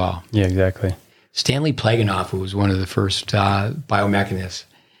spin as well. Yeah, exactly. Stanley Plaganoff, who was one of the first biomechanists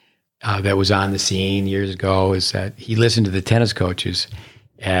that was on the scene years ago, is that he listened to the tennis coaches,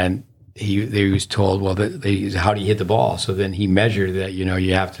 and he was told, well, how do you hit the ball? So then he measured that,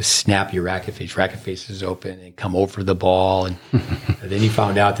 you have to snap your racket face is open and come over the ball. And then he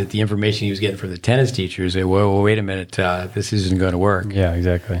found out that the information he was getting from the tennis teachers, well, wait a minute, this isn't going to work. Yeah,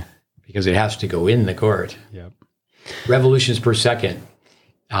 exactly. Because it has to go in the court. Yep. Revolutions per second.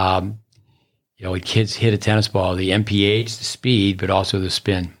 When kids hit a tennis ball, the MPH, the speed, but also the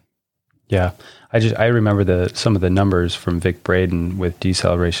spin. Yeah. I remember some of the numbers from Vic Braden with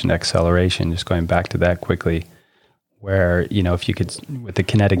deceleration, acceleration, just going back to that quickly, where, if you could, with the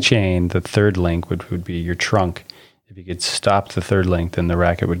kinetic chain, the third link, which would be your trunk, if you could stop the third link, then the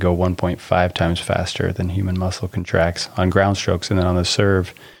racket would go 1.5 times faster than human muscle contracts on ground strokes. And then on the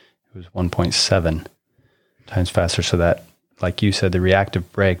serve, it was 1.7 times faster. So that, like you said, the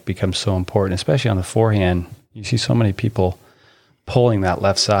reactive break becomes so important, especially on the forehand. You see so many people pulling that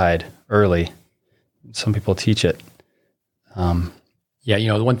left side early. Some people teach it. Yeah,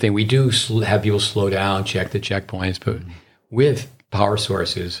 the one thing we do have people slow down, check the checkpoints, but with power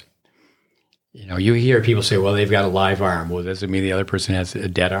sources, you hear people say, well, they've got a live arm. Well, does it mean the other person has a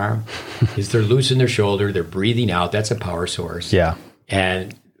dead arm? Is they're loose in their shoulder, they're breathing out. That's a power source. Yeah.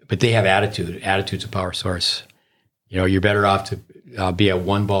 But they have attitude. Attitude's a power source. You're better off to be a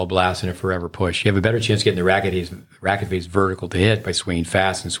one ball blast than a forever push. You have a better chance of getting the racket face vertical to hit by swinging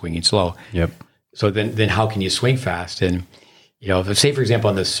fast and swinging slow. Yep. So then how can you swing fast? And, if, say, for example,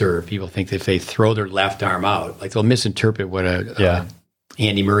 on the serve, people think that if they throw their left arm out, like they'll misinterpret what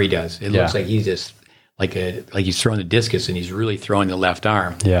Andy Murray does. It looks like he's just like he's throwing the discus and he's really throwing the left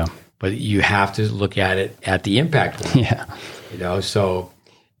arm. Yeah. But you have to look at it at the impact point. Yeah. So,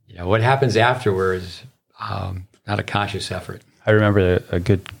 what happens afterwards, not a conscious effort. I remember a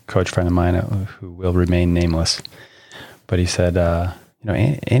good coach friend of mine who will remain nameless, but he said,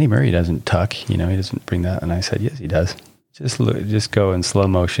 Andy Murray doesn't tuck, he doesn't bring that. And I said, yes, he does. Just go in slow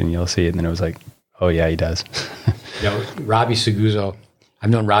motion. You'll see it. And then it was like, oh yeah, he does. Robbie Seguso, I've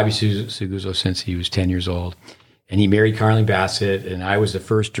known Robbie Seguso since he was 10 years old, and he married Carleen Bassett. And I was the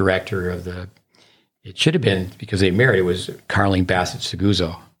first director of it should have been, because they married, it was Carleen Bassett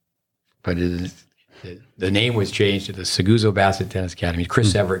Seguso, but the name was changed to the Seguso Bassett Tennis Academy.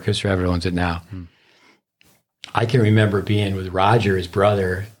 Chris Everett owns it now. I can remember being with Roger, his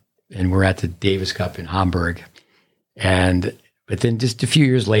brother, and we're at the Davis Cup in Hamburg. But then just a few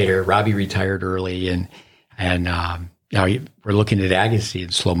years later, Robbie retired early, and now we're looking at Agassi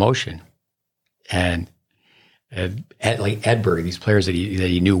in slow motion, and like Edberg, these players that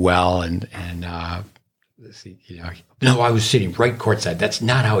he knew well, and I was sitting right courtside. That's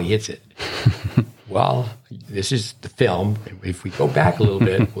not how he hits it. Well, this is the film. If we go back a little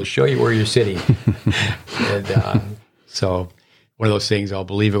bit, we'll show you where you're sitting. And so one of those things, I'll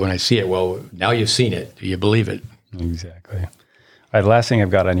believe it when I see it. Well, now you've seen it. Do you believe it? Exactly. All right, the last thing I've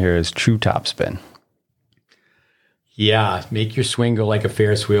got on here is true topspin. Yeah, make your swing go like a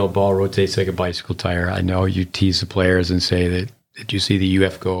Ferris wheel, ball rotates like a bicycle tire. I know you tease the players and say that you see the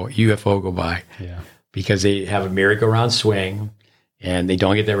UFO go by. Yeah. Because they have a merry-go-round swing, and they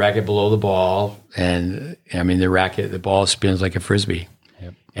don't get their racket below the ball. And, the ball spins like a Frisbee.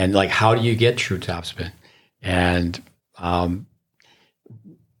 Yep. And, how do you get true topspin? And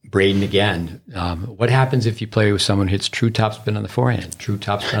Braden again, what happens if you play with someone who hits true topspin on the forehand, true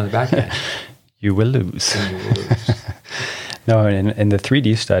topspin on the backhand? You will lose. No, in the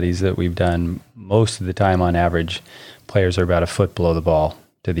 3D studies that we've done, most of the time on average, players are about a foot below the ball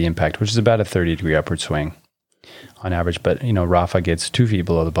to the impact, which is about a 30-degree upward swing on average. But, Rafa gets 2 feet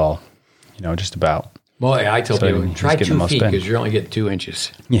below the ball, just about. Well, I tell people, try 2 feet because you're only getting 2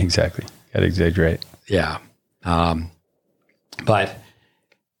 inches. Yeah, exactly. Got to exaggerate. Yeah. But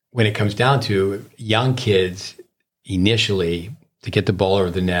when it comes down to young kids, initially, to get the ball over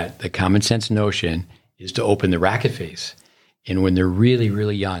the net, the common sense notion is to open the racket face. And when they're really,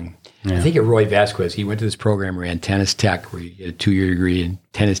 really young, I think at Roy Vasquez, he went to this program, ran Tennis Tech, where you get a 2-year degree in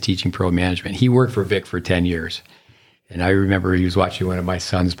tennis teaching pro management. He worked for Vic for 10 years. And I remember he was watching one of my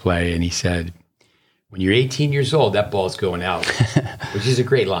sons play, and he said, when you're 18 years old, that ball's going out, which is a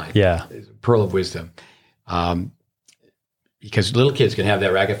great line. Yeah. It's a pearl of wisdom. Because little kids can have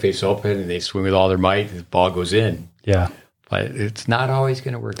that racket face open and they swing with all their might and the ball goes in. Yeah. But it's not always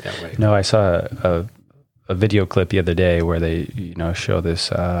going to work that way. No, I saw a video clip the other day where they, show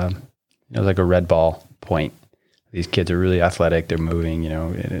this, like a red ball point. These kids are really athletic. They're moving,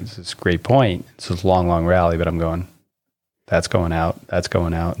 and it's this great point. It's this long, long rally, but I'm going, that's going out, that's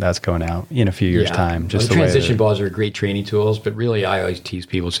going out, that's going out in a few years' time. Just the transition balls are great training tools, but really I always tease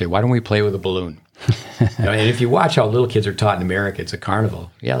people, say, why don't we play with a balloon? And if you watch how little kids are taught in America, it's a carnival.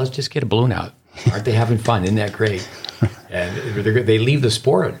 Yeah, let's just get a balloon out. Aren't they having fun? Isn't that great? And they leave the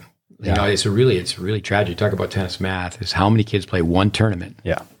sport. It's really tragic. Talk about tennis math. Is how many kids play one tournament.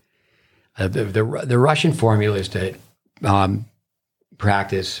 Yeah. The Russian formula is to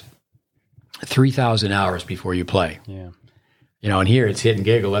practice 3,000 hours before you play. Yeah. And here it's hit and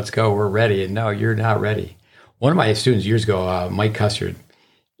giggle. Let's go. We're ready. And no, you're not ready. One of my students years ago, Mike Custard,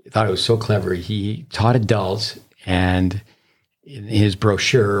 thought it was so clever. He taught adults, and in his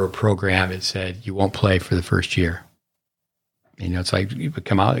brochure or program, it said, you won't play for the first year. It's like you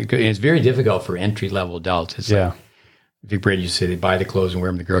come out. It's very difficult for entry-level adults. It's like Vic Brady used to say, they buy the clothes and wear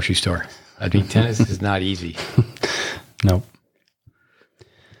them in the grocery store. Tennis is not easy. Nope.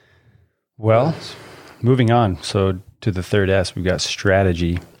 Well, moving on. So to the third S, we've got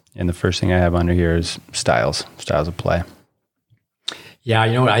strategy. And the first thing I have under here is styles of play. Yeah,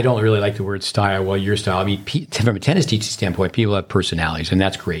 you know what? I don't really like the word style. Well, your style. I mean, from a tennis teaching standpoint, people have personalities, and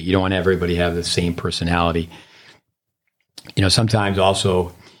that's great. You don't want everybody to have the same personality. You know, sometimes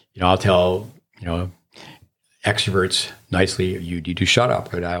also, you know, I'll tell, you know, extroverts nicely, you need to shut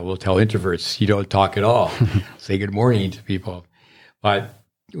up. But I will tell introverts, you don't talk at all. Say good morning to people. But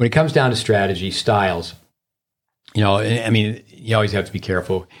when it comes down to strategy, styles, you know, I mean, you always have to be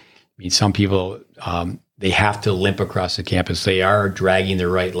careful. I mean, some people, they have to limp across the campus. They are dragging their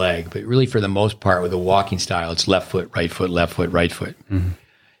right leg. But really, for the most part, with a walking style, it's left foot, right foot, left foot, right foot. Mm-hmm.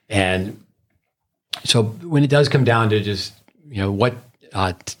 And so when it does come down to just, you know, what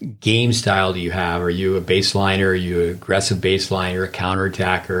game style do you have? Are you a baseliner? Are you an aggressive baseliner, a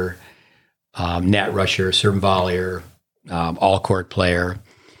counterattacker, net rusher, serve and volleyer, all-court player?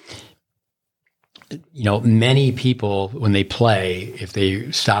 You know, many people, when they play, if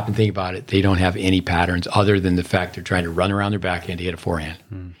they stop and think about it, they don't have any patterns other than the fact they're trying to run around their backhand to hit a forehand.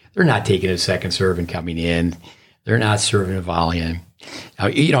 They're not taking a second serve and coming in. They're not serving a volley in. Now,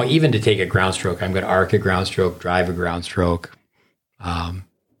 you know, even to take a ground stroke, I'm going to arc a ground stroke, drive a ground stroke.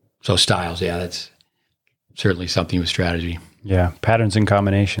 So styles, yeah, that's certainly something with strategy. Yeah, patterns and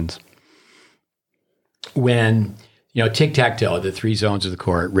combinations. When, you know, tic-tac-toe, the three zones of the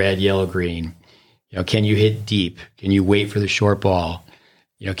court, red, yellow, green, you know, can you hit deep? Can you wait for the short ball?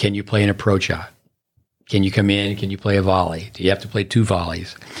 You know, can you play an approach shot? Can you come in? Can you play a volley? Do you have to play two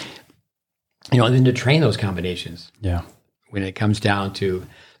volleys? You know, and then to train those combinations. Yeah. When it comes down to,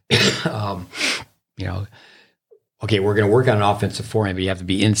 you know, okay, we're going to work on an offensive forehand, but you have to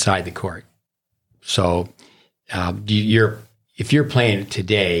be inside the court. So if you're playing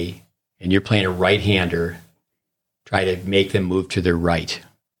today and you're playing a right-hander, try to make them move to their right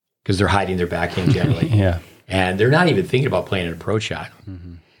because they're hiding their backhand generally. Yeah. And they're not even thinking about playing an approach shot.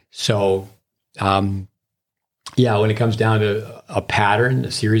 Mm-hmm. So, yeah, when it comes down to a pattern,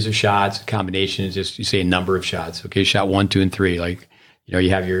 a series of shots, a combination is just, you say a number of shots. Okay, shot 1, 2, and 3. Like, you know, you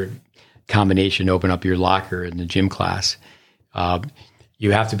have your combination, open up your locker in the gym class.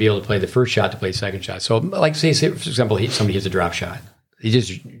 You have to be able to play the first shot to play the second shot. So, like, say for example, somebody hits a drop shot. They just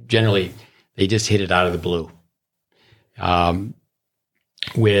hit it out of the blue. But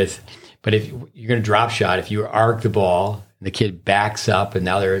if you're going to drop shot, if you arc the ball and the kid backs up and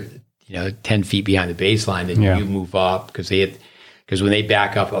now they're, you know, 10 feet behind the baseline, then you move up because when they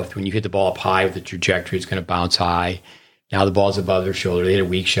back up, when you hit the ball up high with the trajectory, it's going to bounce high. Now the ball's above their shoulder. They hit a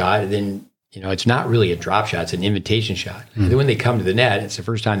weak shot. And then, you know, it's not really a drop shot. It's an invitation shot. Mm. Then when they come to the net, it's the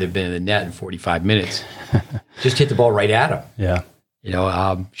first time they've been in the net in 45 minutes. Just hit the ball right at them. Yeah. You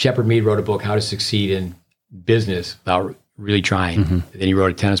know, Shepard Mead wrote a book, How to Succeed in Business Without Really Trying. Mm-hmm. Then he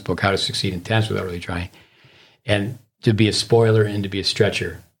wrote a tennis book, How to Succeed in Tennis Without Really Trying. And to be a spoiler and to be a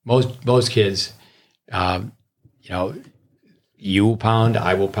stretcher. Most kids, you know, you will pound,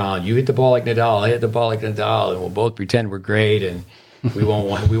 I will pound. You hit the ball like Nadal, I hit the ball like Nadal, and we'll both pretend we're great, and we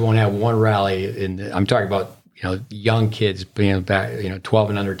won't have one rally. And I'm talking about, you know, young kids being back, you know, 12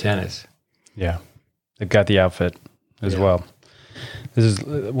 and under tennis. Yeah, they've got the outfit as well. This is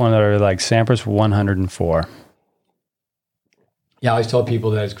one that are like Sampras 104. Yeah, I always told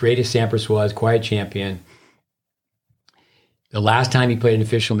people that as great as Sampras was, quiet champion, the last time he played an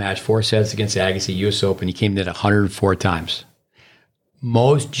official match, 4 sets against Agassi, U.S. Open, he came to the net 104 times.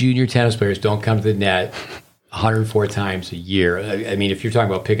 Most junior tennis players don't come to the net 104 times a year. I mean, if you're talking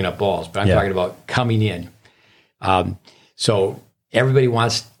about picking up balls, but I'm talking about coming in. So everybody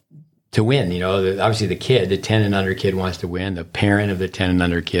wants to win. You know, obviously the kid, the 10 and under kid wants to win. The parent of the 10 and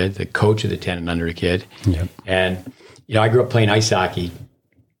under kid, the coach of the 10 and under kid. Yep. And, you know, I grew up playing ice hockey.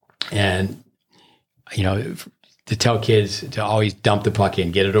 And, you know, to tell kids to always dump the puck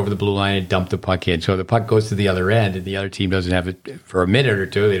in, get it over the blue line and dump the puck in. So the puck goes to the other end and the other team doesn't have it for a minute or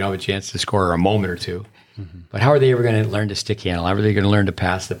two. They don't have a chance to score or a moment or two. Mm-hmm. But how are they ever going to learn to stick handle? How are they going to learn to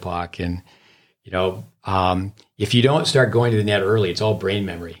pass the puck? And, you know, if you don't start going to the net early, it's all brain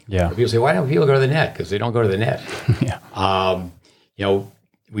memory. Yeah. People say, why don't people go to the net? Because they don't go to the net. Yeah. You know,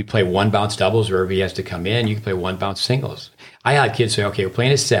 we play one bounce doubles wherever he has to come in. You can play one bounce singles. I had kids say, okay, we're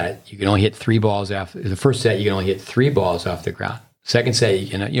playing a set. You can only hit 3 balls after the first set. You can only hit 3 balls off the ground. Second set, you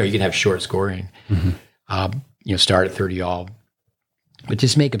can have short scoring. Mm-hmm. You know, start at 30 all, but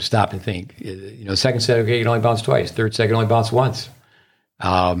just make them stop and think. You know, second set, okay, you can only bounce twice. Third set, you can only bounce once.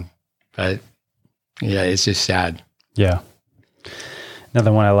 But yeah, it's just sad. Yeah.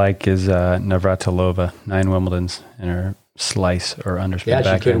 Another one I like is Navratilova, 9 Wimbledons in her slice or underspin backhand.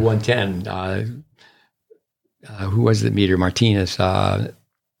 Yeah, she played 110. Who was the meter? Martinez.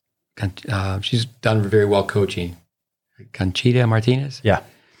 She's done very well coaching. Conchita Martinez? Yeah.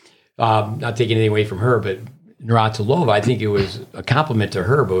 Not taking anything away from her, but Navratilova, I think it was a compliment to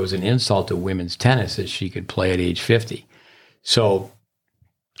her, but it was an insult to women's tennis that she could play at age 50. So,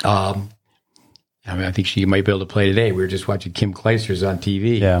 I think she might be able to play today. We were just watching Kim Clijsters on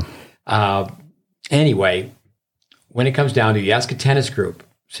TV. Yeah. Anyway, when it comes down to, you ask a tennis group,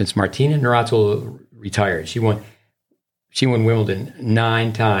 since Martina Navratilova retired, she won Wimbledon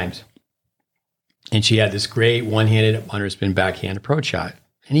 9 times. And she had this great one-handed underspin backhand approach shot.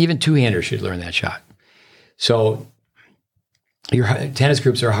 And even two-handers should learn that shot. So your tennis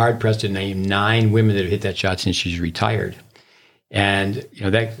groups are hard-pressed to name 9 women that have hit that shot since she's retired. And,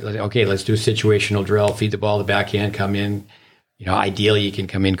 okay, let's do a situational drill, feed the ball to the backhand, come in. Ideally you can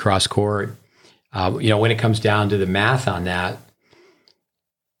come in cross-court. When it comes down to the math on that,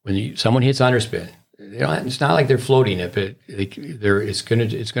 when someone hits underspin, it's not like they're floating it, but it's going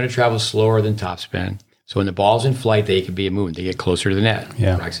to travel slower than topspin. So when the ball's in flight, they can be a movement. They get closer to the net,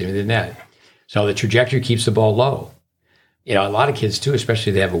 proximity to the net. So the trajectory keeps the ball low. A lot of kids too,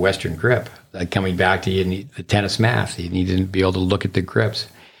 especially if they have a Western grip. Like coming back to the tennis math, you need to be able to look at the grips.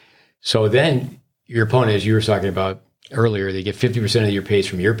 So then your opponent, as you were talking about earlier, they get 50% of your pace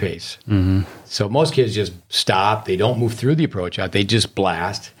from your pace. Mm-hmm. So most kids just stop. They don't move through the approach out. They just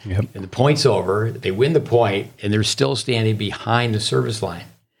blast. Yep. And the point's over. They win the point, and they're still standing behind the service line.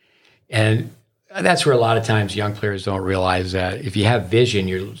 And that's where a lot of times young players don't realize that if you have vision,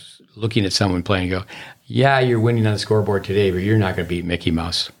 you're looking at someone playing and go, yeah, you're winning on the scoreboard today, but you're not going to beat Mickey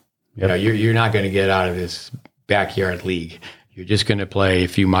Mouse. Yep. You're not going to get out of this backyard league. You're just going to play a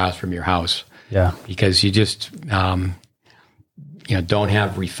few miles from your house. Yeah. Because you just, don't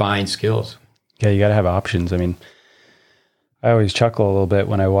have refined skills. Yeah, you got to have options. I mean, I always chuckle a little bit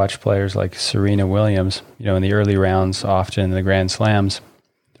when I watch players like Serena Williams, in the early rounds, often in the Grand Slams.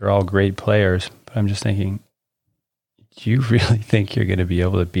 They're all great players. But I'm just thinking, do you really think you're going to be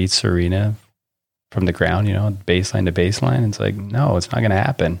able to beat Serena from the ground, baseline to baseline? It's like, no, it's not going to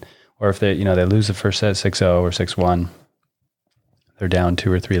happen. Or if they lose the first set 6-0 or 6-1, they're down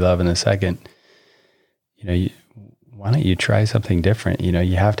 2 or 3 love in the second. Why don't you try something different?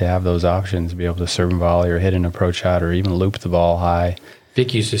 You have to have those options to be able to serve and volley or hit an approach shot or even loop the ball high.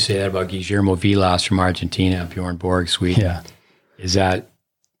 Vic used to say that about Guillermo Vilas from Argentina, Bjorn Borg, Sweden. Yeah. Is that,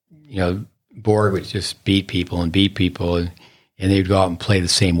 Borg would just beat people, and they'd go out and play the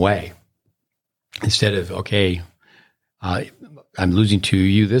same way. Instead of, okay, I'm losing to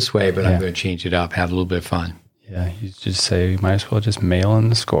you this way, but I'm going to change it up, have a little bit of fun. Yeah, you just say, you might as well just mail in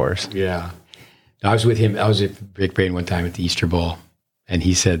the scores. Yeah. I was with him. I was at Rick Braden one time at the Easter Bowl, and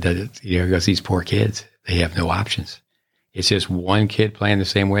he said that, he goes, these poor kids, they have no options. It's just one kid playing the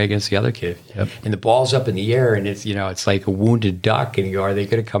same way against the other kid. Yep. And the ball's up in the air, and it's, it's like a wounded duck, and you go, are they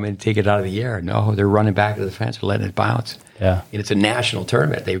going to come in and take it out of the air? No, they're running back to the fence or letting it bounce. Yeah. And it's a national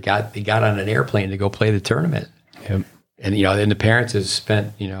tournament. They got on an airplane to go play the tournament. Yep. And, and the parents have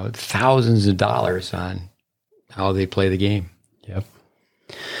spent, thousands of dollars on how they play the game. Yep.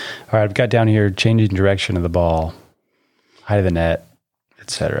 All right, I've got down here changing direction of the ball, height of the net,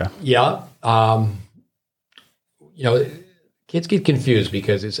 etc. Yeah. Kids get confused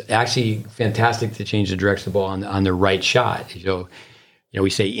because it's actually fantastic to change the direction of the ball on the right shot. We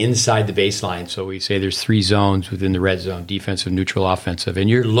say inside the baseline. So we say there's 3 zones within the red zone: defensive, neutral, offensive. And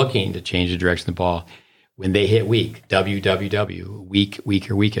you're looking to change the direction of the ball when they hit weak, WWW, weak,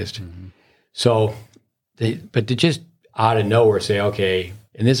 weaker, weakest. Mm-hmm. So, but to just out of nowhere say, okay,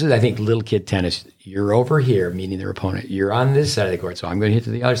 and this is, I think, little kid tennis. You're over here, meaning their opponent. You're on this side of the court, so I'm going to hit to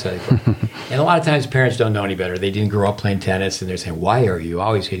the other side of the court. And a lot of times parents don't know any better. They didn't grow up playing tennis, and they're saying, why are you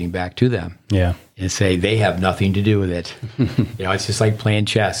always hitting back to them? Yeah. And say they have nothing to do with it. It's just like playing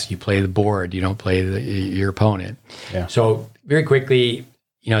chess. You play the board. You don't play your opponent. Yeah. So very quickly,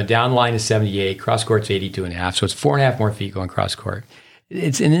 down line is 78, cross court's 82.5. So it's 4.5 more feet going cross court.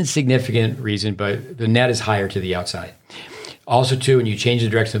 It's an insignificant reason, but the net is higher to the outside. Also, too, when you change the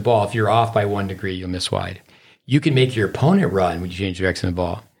direction of the ball, if you're off by 1 degree, you'll miss wide. You can make your opponent run when you change the direction of the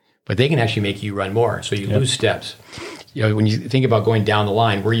ball, but they can actually make you run more, so you lose steps. When you think about going down the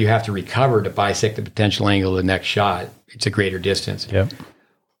line, where you have to recover to bisect the potential angle of the next shot, it's a greater distance. Yep.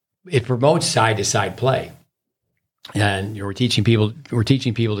 It promotes side-to-side play, and we're teaching people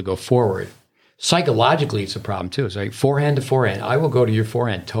to go forward. Psychologically, it's a problem too. It's like forehand to forehand. I will go to your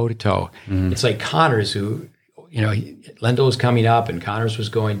forehand toe to toe. Mm-hmm. It's like Connors, who Lendl was coming up and Connors was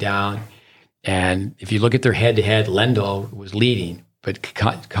going down. And if you look at their head-to-head, Lendl was leading, but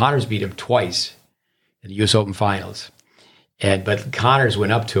Connors beat him twice in the U.S. Open Finals. But Connors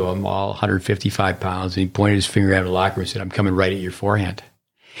went up to him, all 155 pounds, and he pointed his finger at him in the locker room and said, I'm coming right at your forehand.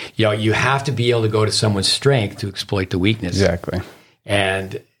 You have to be able to go to someone's strength to exploit the weakness. Exactly.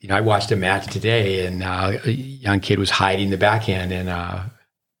 And I watched a match today, and a young kid was hiding the backhand, and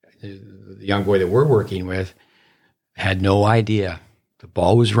the young boy that we're working with had no idea. The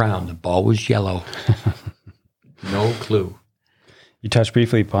ball was round. The ball was yellow. No clue. You touched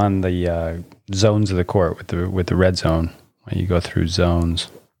briefly upon the zones of the court with the red zone when you go through zones.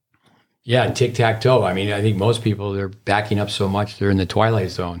 Yeah, tic-tac-toe. I mean, I think most people, they're backing up so much, they're in the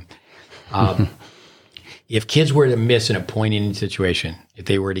twilight zone. If kids were to miss in a point-in situation, if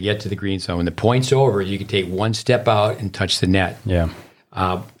they were to get to the green zone, when the point's over, you can take one step out and touch the net. Yeah.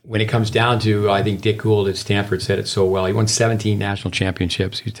 When it comes down to, I think Dick Gould at Stanford said it so well. He won 17 national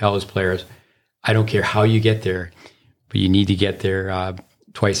championships. He would tell his players, I don't care how you get there, but you need to get there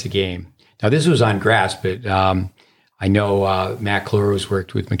twice a game. Now, this was on grass, but I know Matt Clure has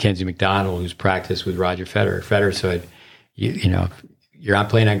worked with Mackenzie McDonald, who's practiced with Roger Federer. Federer said, you know, you're not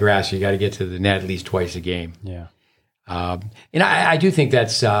playing on grass, you got to get to the net at least twice a game. Yeah. And I do think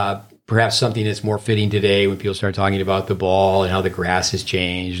that's perhaps something that's more fitting today when people start talking about the ball and how the grass has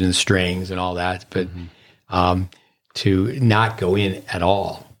changed and the strings and all that. But to not go in at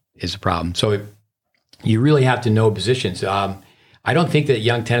all is a problem. So you really have to know positions. I don't think that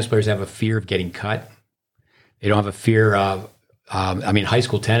young tennis players have a fear of getting cut. They don't have a fear of, high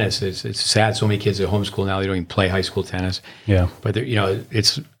school tennis, it's sad. So many kids at homeschool now, they don't even play high school tennis. Yeah. But,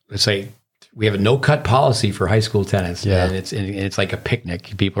 it's like we have a no-cut policy for high school tennis. Yeah. And it's like a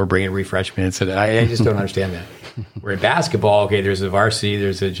picnic. People are bringing refreshments. And I just don't understand that. Where in basketball, okay, there's a varsity,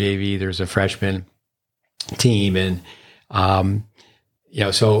 there's a JV, there's a freshman team. And,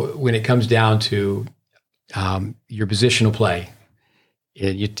 so when it comes down to your positional play,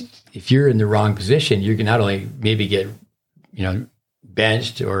 if you're in the wrong position, you can not only maybe get,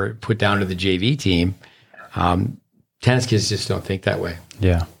 benched or put down to the JV team. Tennis kids just don't think that way.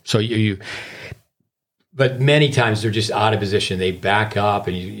 Yeah. So but many times they're just out of position. They back up,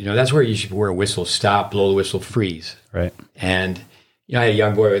 and that's where you should wear a whistle, stop, blow the whistle, freeze. Right. And I had a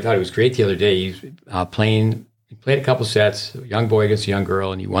young boy. I thought it was great the other day. He was played a couple sets, a young boy against a young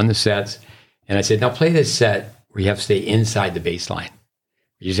girl, and he won the sets. And I said, now play this set where you have to stay inside the baseline.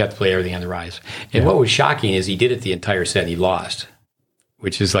 You just have to play everything on the rise. And what was shocking is he did it the entire set and he lost,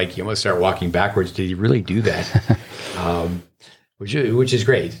 which is like, you almost start walking backwards. Did he really do that? Which is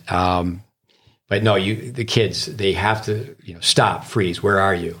great. But no, the kids, they have to, stop, freeze. Where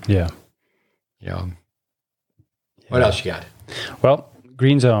are you? Yeah. What else you got? Well,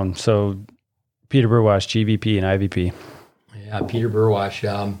 green zone. So Peter Burwash, GVP and IVP. Yeah, Peter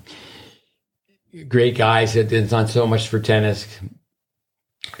Burwash. Great guys that did not so much for tennis.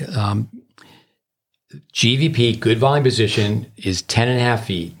 GVP, good volume position, is 10.5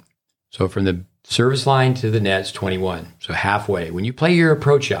 feet. So from the service line to the net is 21. So halfway. When you play your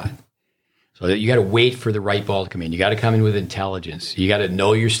approach shot, so that you got to wait for the right ball to come in. You got to come in with intelligence. You got to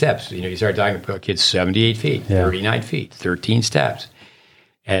know your steps. You start talking about kids 78 feet, 39 feet, 13 steps.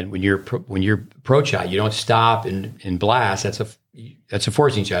 And when you're approach shot, you don't stop and blast. That's a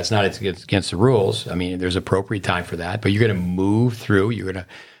forcing shot. It's not against the rules. I mean, there's appropriate time for that, but you're going to move through. You're going to,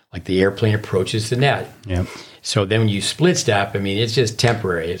 like the airplane approaches the net. Yeah. So then when you split step, I mean, it's just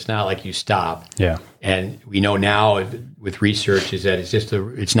temporary. It's not like you stop. Yeah. And we know now with research is that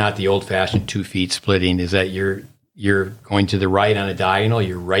it's not the old fashioned 2 feet splitting, is that you're going to the right on a diagonal,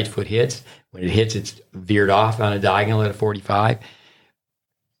 your right foot hits. When it hits, it's veered off on a diagonal at a 45.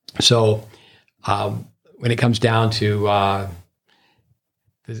 So when it comes down to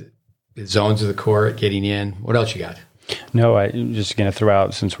the zones of the court, getting in, what else you got? No, I'm just going to throw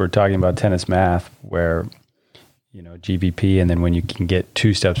out, since we're talking about tennis math, where, GVP, and then when you can get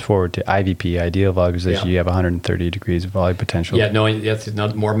 2 steps forward to IVP, ideal volley position, you have 130 degrees of volley potential. Yeah, knowing that's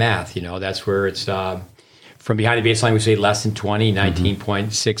more math, that's where it's from behind the baseline, we say less than 20,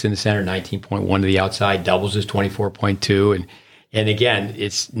 19.6 in the center, 19.1 to the outside, doubles is 24.2. And again,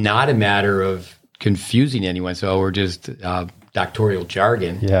 it's not a matter of confusing anyone. So we're just doctoral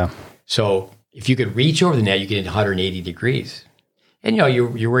jargon. Yeah. So if you could reach over the net, you get 180 degrees. And,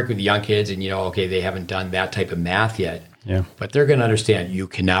 you're working with young kids and, okay, they haven't done that type of math yet. Yeah. But they're going to understand you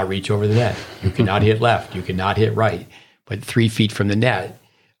cannot reach over the net. You cannot hit left. You cannot hit right. But 3 feet from the net.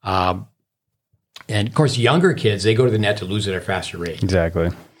 And, of course, younger kids, they go to the net to lose at a faster rate.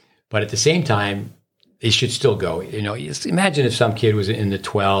 Exactly. But at the same time, they should still go. Just imagine if some kid was in the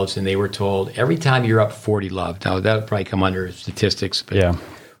 12s and they were told, every time you're up 40 love. Now, that would probably come under statistics. But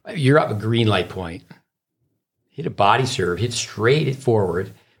you're up a green light point. Hit a body serve, hit straight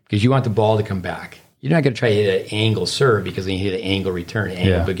forward because you want the ball to come back. You're not going to try to hit an angle serve because then you hit an angle return.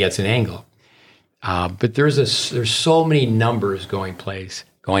 Angle begets an angle. But there's so many numbers going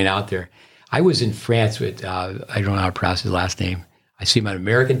out there. I was in France with, I don't know how to pronounce his last name. I see him on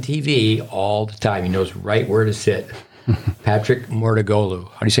American TV all the time. He knows right where to sit. Patrick Mortogolu.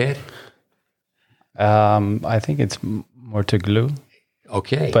 How do you say it? I think it's Mortoglu.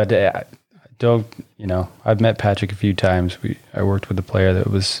 Okay. But I've met Patrick a few times. I worked with a player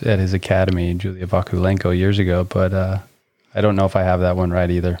that was at his academy, Julia Vakulenko, years ago, but I don't know if I have that one right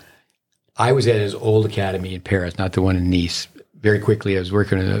either. I was at his old academy in Paris, not the one in Nice. Very quickly, I was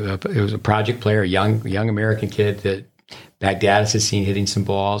working it was a project player, a young American kid that Baghdadis had seen hitting some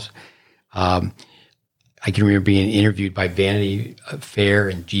balls. I can remember being interviewed by Vanity Fair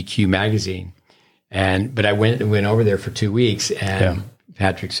and GQ magazine, but I went over there for 2 weeks, and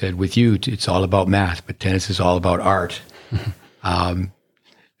Patrick said, "With you, it's all about math, but tennis is all about art."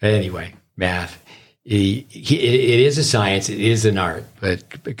 Anyway, math. It is a science. It is an art.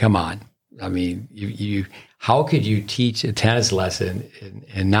 But come on. I mean, you how could you teach a tennis lesson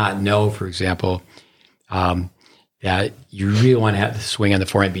and not know, for example, that you really want to have the swing on the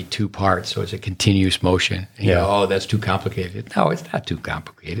forehand be 2 parts, so it's a continuous motion. And you go, oh, that's too complicated. No, it's not too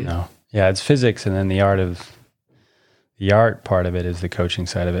complicated. No. Yeah, it's physics, and then the art part of it is the coaching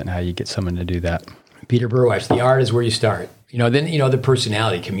side of it and how you get someone to do that. Peter Burwash, the art is where you start. Then the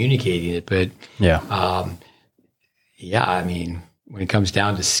personality, communicating it. But I mean, when it comes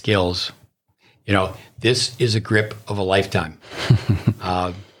down to skills, this is a grip of a lifetime.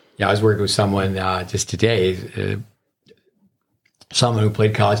 I was working with someone just today, someone who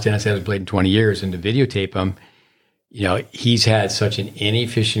played college tennis, hasn't played in 20 years, and to videotape him, he's had such an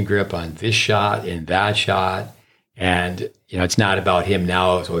inefficient grip on this shot and that shot. And, it's not about him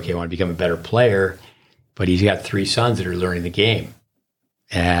now. So, okay, I want to become a better player. But he's got 3 sons that are learning the game.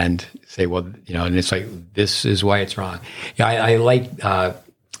 And say, well, and it's like, this is why it's wrong. I like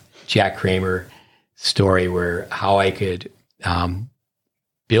Jack Kramer's story where how I could buy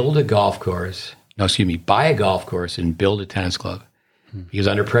a golf course and build a tennis club. Because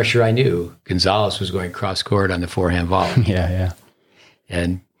under pressure, I knew Gonzalez was going cross court on the forehand volley. Yeah.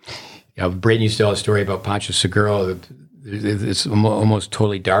 And Braden used to tell a story about Pancho Seguro. It's almost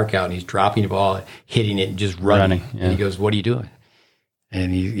totally dark out, and he's dropping the ball, hitting it, and just running. Yeah. And he goes, "What are you doing?"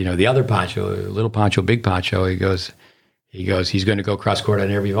 And he, the other Pancho, little Pancho, big Pancho, he goes, he's going to go cross court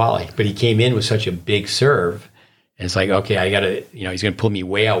on every volley. But he came in with such a big serve, and it's like, okay, I got to, he's going to pull me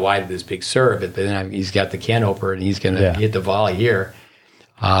way out wide with this big serve, but then he's got the can opener, and he's going to hit the volley here.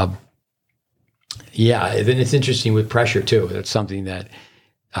 Then it's interesting with pressure too. That's something that,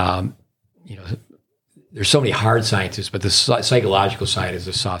 there's so many hard sciences, but the psychological side is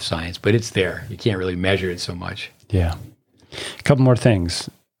a soft science, but it's there. You can't really measure it so much. Yeah. A couple more things.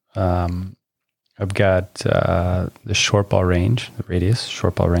 I've got the short ball range, the radius,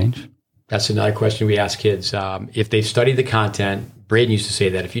 short ball range. That's another question we ask kids. If they've studied the content, Braden used to say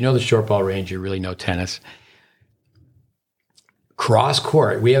that if you know the short ball range, you really know tennis. Cross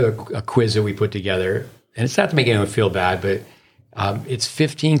court, we have a quiz that we put together, and it's not to make anyone feel bad, but it's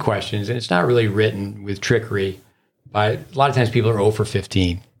 15 questions, and it's not really written with trickery. But a lot of times people are 0 for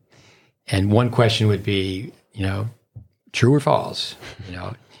 15. And one question would be, true or false?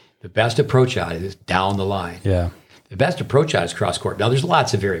 The best approach shot is down the line. Yeah. The best approach shot is cross court. Now, there's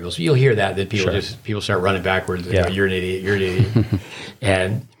lots of variables. You'll hear that people start running backwards. Yeah. You're an idiot.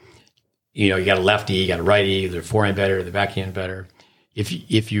 And, you got a lefty, you got a righty, the forehand better, the backhand better.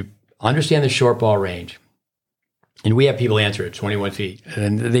 If you understand the short ball range, and we have people answer it 21 feet,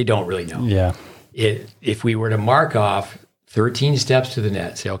 and they don't really know. Yeah. If we were to mark off 13 steps to the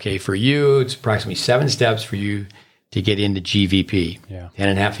net, say, okay, for you, it's approximately 7 steps for you to get into GVP,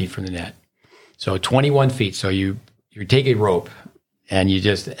 10.5 feet from the net. So 21 feet. So you take a rope and you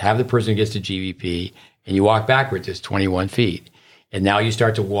just have the person who gets to GVP and you walk backwards, it's 21 feet. And now you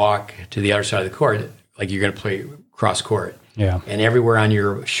start to walk to the other side of the court like you're going to play cross court. Yeah. And everywhere on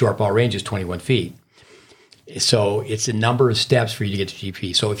your short ball range is 21 feet. So it's a number of steps for you to get to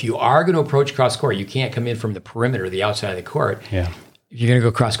GP. So if you are going to approach cross court, you can't come in from the perimeter, the outside of the court. Yeah. If you're going to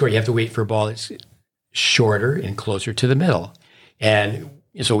go cross court, you have to wait for a ball that's shorter and closer to the middle. And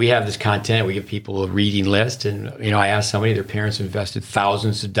so we have this content. We give people a reading list. And, I asked somebody, their parents have invested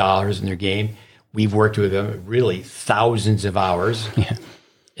thousands of dollars in their game. We've worked with them really thousands of hours. Yeah.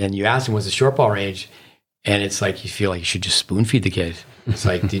 And you ask them, what's the short ball range? And it's like, you feel like you should just spoon feed the kid. It's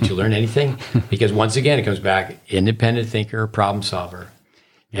like, did you learn anything? Because once again, it comes back, independent thinker, problem solver.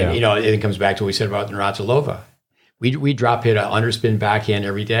 And, it comes back to what we said about Navratilova. We drop hit an underspin backhand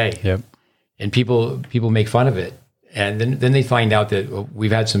every day. Yep. And people make fun of it. And then they find out that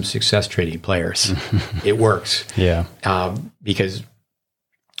we've had some success trading players. It works. Yeah. Because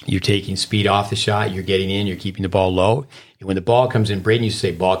you're taking speed off the shot, you're getting in, you're keeping the ball low. And when the ball comes in, Braden used to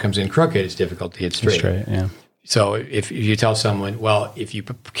say, ball comes in crooked, it's difficult to hit straight. Yeah. So if you tell someone, well, if you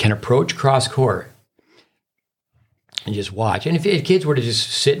can approach cross court and just watch, and if kids were to just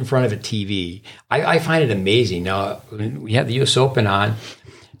sit in front of a TV, I find it amazing. Now, when we had the U.S. Open on,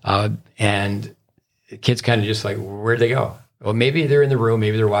 and kids kind of just like, where'd they go? Well, maybe they're in the room,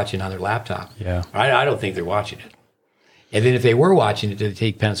 maybe they're watching on their laptop. Yeah. I don't think they're watching it. And then if they were watching it, they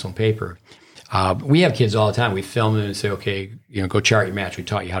take pencil and paper. We have kids all the time. We film them and say, okay, go chart your match. We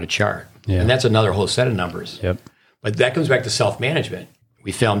taught you how to chart. Yeah. And that's another whole set of numbers. Yep. But that comes back to self-management.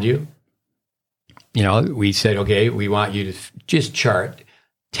 We filmed you. We said, okay, we want you to just chart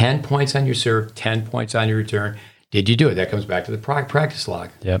 10 points on your serve, 10 points on your return. Did you do it? That comes back to the practice log.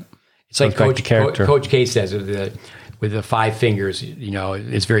 Yep. It's like Coach K says with the 5 fingers,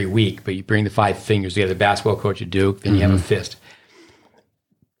 it's very weak, but you bring the 5 fingers together. The basketball coach at Duke, then you have a fist.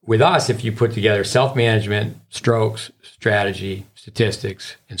 With us, if you put together self-management, strokes, strategy,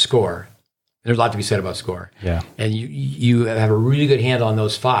 statistics, and score, there's a lot to be said about score. Yeah. And you have a really good handle on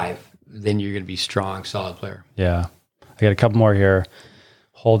those 5, then you're going to be a strong, solid player. Yeah. I got a couple more here.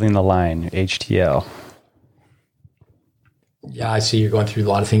 Holding the line, HTL. Yeah, I see you're going through a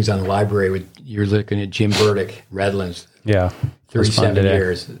lot of things on the library. You're looking at Jim Burdick, Redlands. Yeah. 37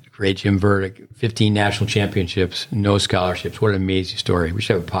 years. Great Jim Burdick. 15 national championships, no scholarships. What an amazing story. We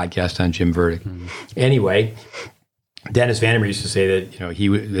should have a podcast on Jim Burdick. Mm-hmm. Anyway, Dennis Vandermeer used to say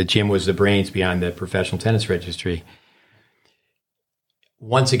that that Jim was the brains behind the professional tennis registry.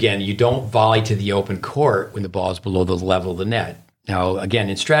 Once again, you don't volley to the open court when the ball is below the level of the net. Now, again,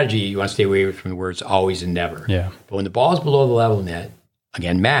 in strategy, you want to stay away from the words always and never. Yeah. But when the ball is below the level of the net,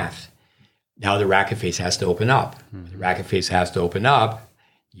 again, math. Now the racket face has to open up. Mm-hmm. The racket face has to open up.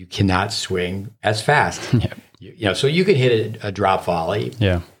 You cannot swing as fast. Yeah. So you can hit a drop volley.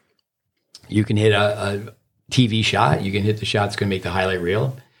 Yeah. You can hit a TV shot. You can hit the shot that's going to make the highlight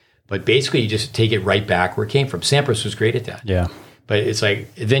reel. But basically, you just take it right back where it came from. Sampras was great at that. Yeah. But it's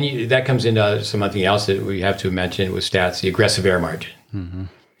like, then that comes into something else that we have to mention with stats, the aggressive air margin. Mm-hmm.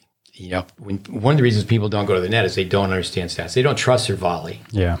 One of the reasons people don't go to the net is they don't understand stats. They don't trust their volley.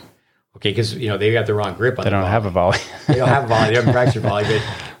 Yeah. Okay, because they got the wrong grip on They don't have a volley. They don't have a volley. They haven't practiced their volley. But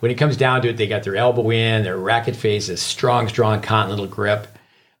when it comes down to it, they got their elbow in, their racket face, a strong continental grip,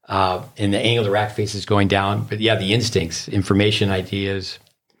 and the angle of the racket face is going down. But yeah, the instincts, information, ideas,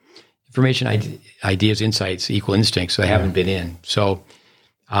 insights equal instincts. So they haven't been in. So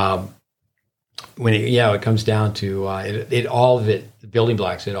when it comes down to all of it, the building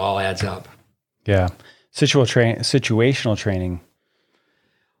blocks, it all adds up. Yeah. Situational training.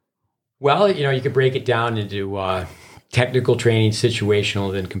 Well, you could break it down into technical training,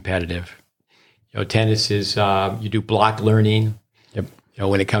 situational, then competitive. Tennis is you do block learning. Yep.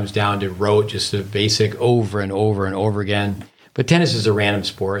 When it comes down to rote, just the basic over and over and over again. But tennis is a random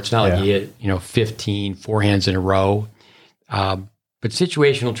sport. It's not like you hit 15 forehands in a row. But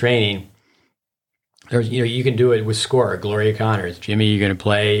situational training, there's you can do it with score. Gloria Connors, Jimmy, you're going to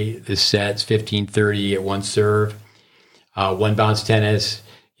play this set's 15-30 at one serve, one bounce tennis.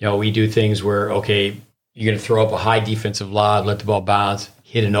 We do things where, okay, you're going to throw up a high defensive lob, let the ball bounce,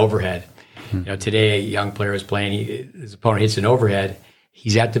 hit an overhead. Mm-hmm. Today, a young player is playing, his opponent hits an overhead.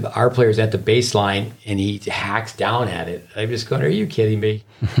 Our player's at the baseline, and he hacks down at it. I'm just going, are you kidding me?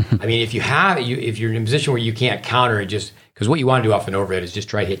 I mean, if you're in a position where you can't counter it, just because what you want to do off an overhead is just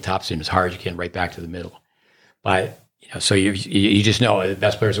try to hit topspin as hard as you can right back to the middle. But so you just know the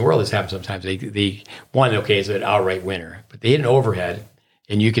best players in the world. This happens sometimes. They one is an outright winner, but they hit an overhead,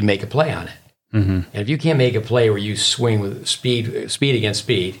 and you can make a play on it. Mm-hmm. And if you can't make a play where you swing with speed against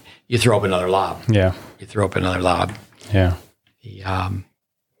speed, you throw up another lob. Yeah, you throw up another lob. Yeah.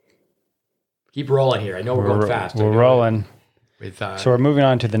 Keep rolling here. I know we're going fast. We're rolling. So we're moving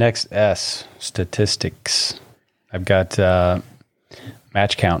on to the next S, statistics. I've got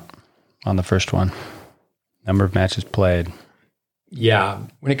match count on the first one. Number of matches played. Yeah.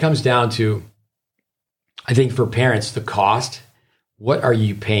 When it comes down to, I think for parents, the cost, what are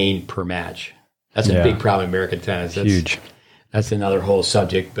you paying per match? That's a big problem in American tennis. That's huge. That's another whole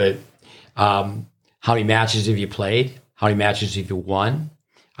subject. But how many matches have you played? How many matches have you won?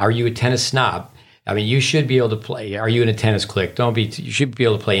 Are you a tennis snob? I mean, you should be able to play. Are you in a tennis clique? You should be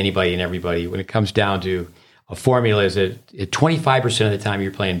able to play anybody and everybody. When it comes down to a formula, is that 25% of the time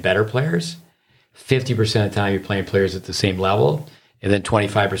you're playing better players, 50% of the time you're playing players at the same level, and then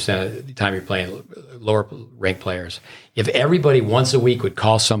 25% of the time you're playing lower ranked players. If everybody once a week would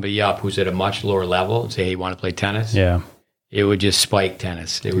call somebody up who's at a much lower level and say, hey, you want to play tennis? Yeah. It would just spike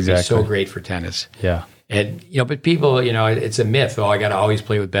tennis. It would be so great for tennis. Yeah. And, but people, it's a myth. Oh, I got to always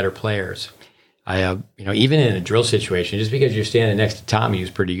play with better players. Even in a drill situation, just because you're standing next to Tommy,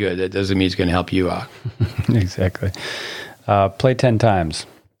 who's pretty good, that doesn't mean he's going to help you out. Exactly. Play 10 times.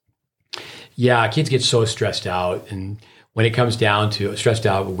 Yeah, kids get so stressed out. And when it comes down to stressed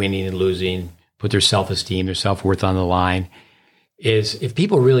out, winning and losing, put their self-esteem, their self-worth on the line, is if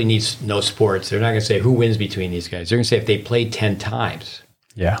people really know sports, they're not going to say who wins between these guys. They're going to say if they play 10 times.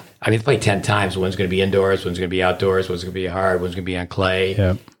 Yeah. I mean, if they play 10 times, one's going to be indoors, one's going to be outdoors, one's going to be hard, one's going to be on clay.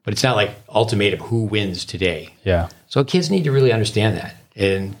 Yep. But it's not like ultimatum who wins today. Yeah. So kids need to really understand that.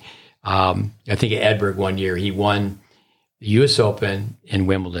 And I think at Edberg one year, he won the U.S. Open and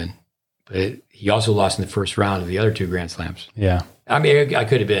Wimbledon, but he also lost in the first round of the other 2 Grand Slams. Yeah. I mean, I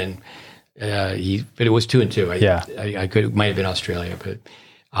could have been, but it was 2-2. I might have been Australia, but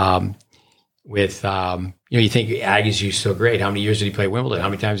you think Agassi so great. How many years did he play Wimbledon? How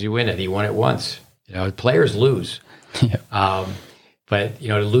many times did he win it? He won it once. Players lose. Yeah. But,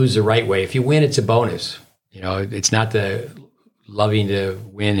 to lose the right way, if you win, it's a bonus. It's not the loving to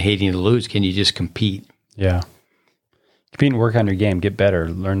win, hating to lose. Can you just compete? Yeah. Compete and work on your game. Get better.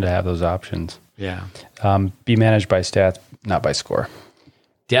 Learn to have those options. Yeah. Be managed by stats, not by score.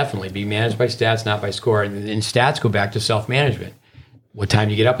 Definitely. Be managed by stats, not by score. And stats go back to self-management. What time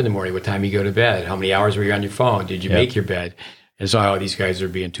you get up in the morning? What time you go to bed? How many hours were you on your phone? Did you make your bed? And so, these guys are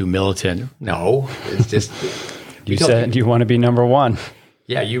being too militant. No. It's just... You said you want to be number one.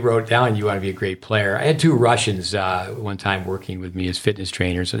 Yeah, you wrote down you want to be a great player. I had 2 Russians one time working with me as fitness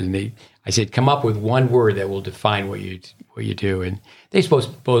trainers, and I said, come up with one word that will define what you do. And they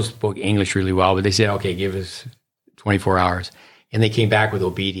both spoke English really well, but they said, okay, give us 24 hours. And they came back with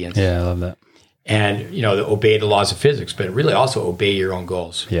obedience. Yeah, I love that. And, obey the laws of physics, but really also obey your own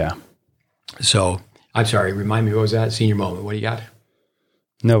goals. Yeah. So, I'm sorry, remind me, what was that? Senior moment. What do you got?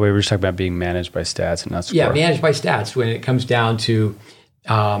 No, we were just talking about being managed by stats and not score. Yeah, managed by stats. When it comes down to,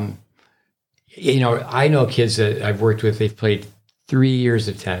 I know kids that I've worked with, they've played 3 years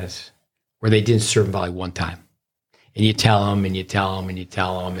of tennis where they didn't serve volley one time. And you tell them, and you tell them, and you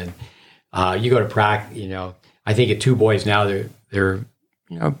tell them. And you go to practice, I think at 2 boys now, they're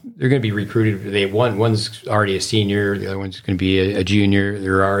going to be recruited. One's already a senior. The other one's going to be a junior.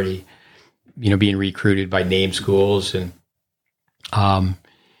 They're already, being recruited by name schools. And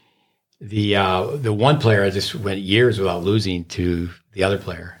the one player just went years without losing to the other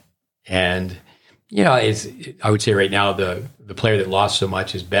player. And, I would say right now the player that lost so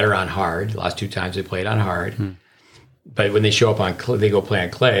much is better on hard. The last 2 times they played on hard. But when they show up on clay, they go play on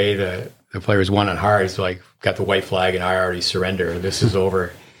clay, the player who's won on hard is like, got the white flag and I already surrender. This is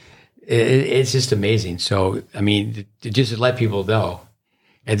over. It's just amazing. So, I mean, just to let people know.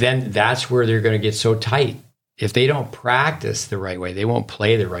 And then that's where they're going to get so tight. If they don't practice the right way, they won't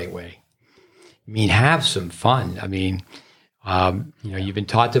play the right way. I mean, have some fun. I mean, you've been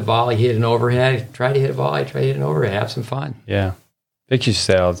taught to volley, hit an overhead. Try to hit a volley, try to hit an overhead. Have some fun. Yeah. Vic used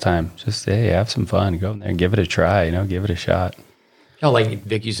to say all the time, just, hey, have some fun. Go in there and give it a try, give it a shot. Like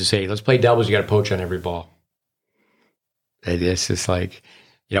Vic used to say, let's play doubles. You got to poach on every ball. It's just like,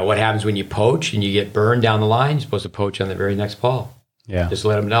 what happens when you poach and you get burned down the line? You're supposed to poach on the very next ball. Yeah. Just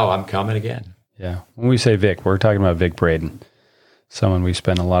let them know I'm coming again. Yeah. When we say Vic, we're talking about Vic Braden, someone we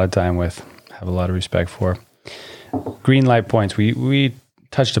spend a lot of time with, have a lot of respect for. Green light points. We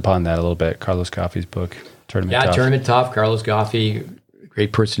touched upon that a little bit. Carlos Goffey's book, Tournament Tough. Tournament Tough. Carlos Goffey,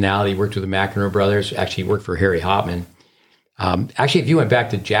 great personality. Worked with the McEnroe brothers. Actually worked for Harry Hopman. Actually, if you went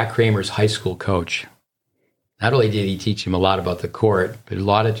back to Jack Kramer's high school coach, not only did he teach him a lot about the court, but a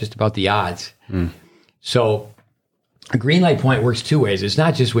lot of just about the odds. So a green light point works 2 ways. It's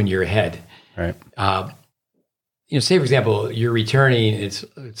not just when you're ahead. Right. Say, for example, you're returning, it's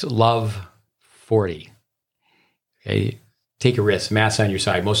love 40. Okay. Take a risk, mass on your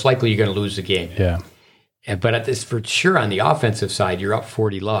side. Most likely you're going to lose the game. Yeah. But for sure on the offensive side, you're up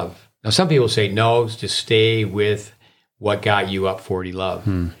 40 love. Now, some people say, no, just stay with what got you up 40 love.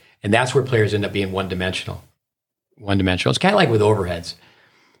 And that's where players end up being one-dimensional. It's kind of like with overheads.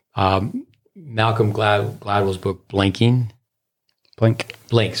 Malcolm Gladwell's book, Blink, Yeah.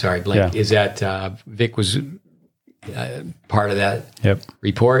 is that Vic was part of that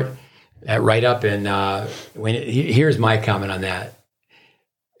report, that write-up. And here's my comment on that.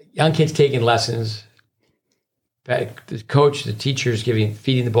 Young kids taking lessons, the coach, the teacher's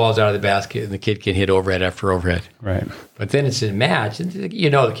feeding the balls out of the basket, and the kid can hit overhead after overhead. Right. But then it's a match, and the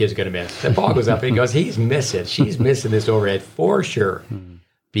kid's going to miss. The ball goes up, and he goes, he's missing. She's missing this overhead for sure,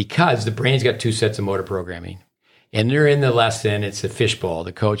 because the brain's got 2 sets of motor programming. And they're in the lesson. It's a fishbowl.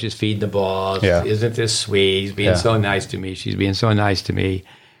 The coach is feeding the balls. Yeah. Isn't this sweet? He's being so nice to me. She's being so nice to me.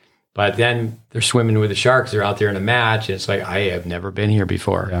 But then they're swimming with the sharks. They're out there in a match. And it's like, I have never been here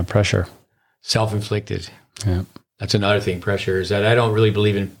before. Yeah, pressure. self-inflicted. Yeah. That's another thing, pressure, is that I don't really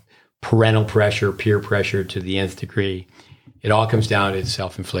believe in parental pressure, peer pressure to the nth degree. It all comes down to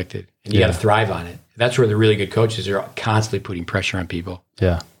self-inflicted, and you got to thrive on it. That's where the really good coaches are constantly putting pressure on people.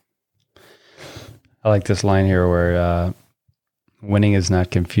 Yeah. I like this line here where winning is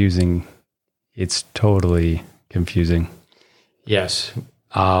not confusing. It's totally confusing. Yes.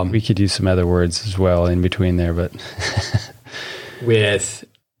 We could use some other words as well in between there, but with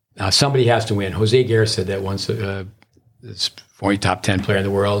somebody has to win. Jose Guerra said that once, this former top 10 player in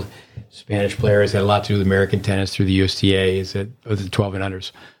the world, Spanish player, has had a lot to do with American tennis through the USTA, is that with the 12 and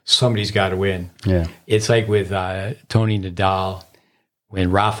unders. Somebody's got to win. Yeah. It's like with Tony Nadal,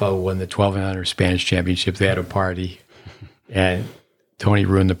 when Rafa won the 12 and under Spanish championship, they had a party, and Tony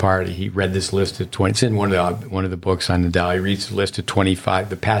ruined the party. He read this list of 20. It's in one of the books on Nadal. He reads the list of 25,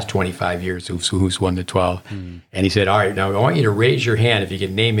 the past 25 years who's won the 12. And he said, all right, now I want you to raise your hand if you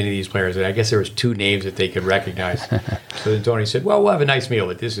can name any of these players. And I guess there was 2 names that they could recognize. So then Tony said, well, we'll have a nice meal,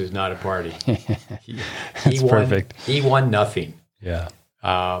 but this is not a party. That's perfect. He won nothing. Yeah.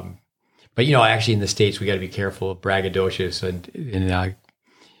 But, actually in the States, we got to be careful of braggadocious. And in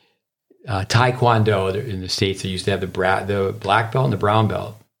Taekwondo in the States, they used to have the black belt and the brown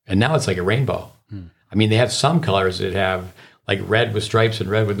belt. And now it's like a rainbow. I mean, they have some colors that have like red with stripes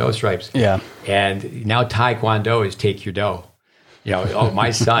and red with no stripes. Yeah. And now Taekwondo is take your dough. My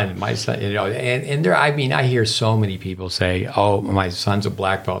son, and there, I mean, I hear so many people say, oh, my son's a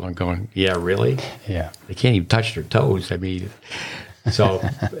black belt. I'm going, yeah, really? Yeah. They can't even touch their toes. I mean, so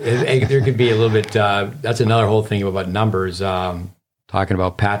there could be a little bit, that's another whole thing about numbers. Talking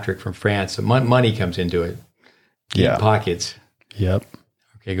about Patrick from France, so money comes into it. Deep pockets. Yep.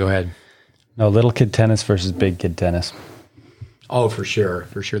 Okay, go ahead. No, little kid tennis versus big kid tennis. Oh, for sure.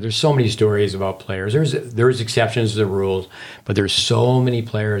 There's so many stories about players. There's exceptions to the rules, but there's so many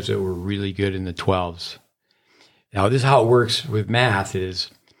players that were really good in the 12s. Now, this is how it works with math is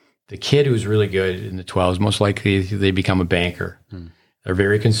the kid who's really good in the 12s, most likely they become a banker. They're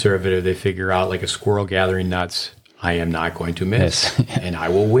very conservative. They figure out like a squirrel gathering nuts. I am not going to miss, and I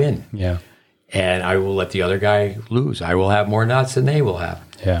will win. Yeah. And I will let the other guy lose. I will have more nuts than they will have.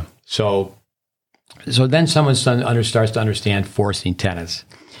 Yeah. So then someone starts to understand forcing tennis.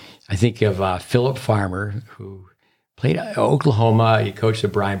 I think of Philip Farmer, who played at Oklahoma. He coached the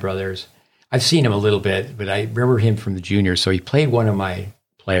Bryant brothers. I've seen him a little bit, but I remember him from the juniors. So he played one of my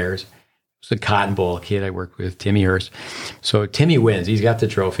players. It was a Cotton Bowl kid I worked with, Timmy Hurst. So Timmy wins. He's got the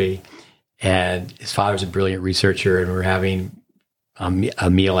trophy. And his father's a brilliant researcher, and we're having a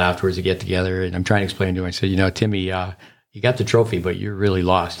meal afterwards to get together. And I'm trying to explain to him, I said, Timmy, you got the trophy, but you're really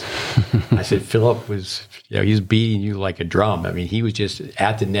lost. I said, Philip was, he was beating you like a drum. I mean, he was just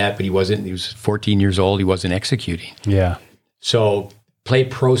at the net, but he was 14 years old. He wasn't executing. Yeah. So play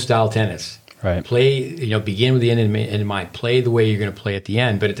pro-style tennis. Right. Play, begin with the end in mind. Play the way you're going to play at the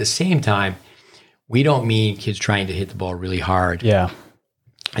end. But at the same time, we don't mean kids trying to hit the ball really hard. Yeah.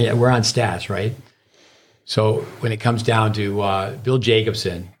 Yeah, we're on stats, right? So when it comes down to Bill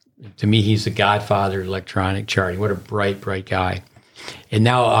Jacobson, to me, he's the godfather of electronic charting. What a bright, bright guy. And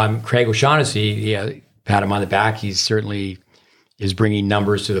now Craig O'Shaughnessy, pat him on the back. He certainly is bringing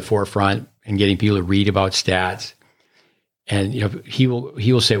numbers to the forefront and getting people to read about stats. And he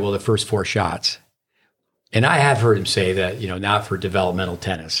will say, well, the first 4 shots. And I have heard him say that, not for developmental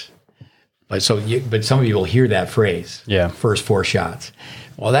tennis. But some of you will hear that phrase, first 4 shots.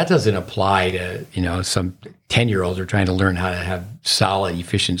 Well, that doesn't apply to, some 10-year-olds who are trying to learn how to have solid,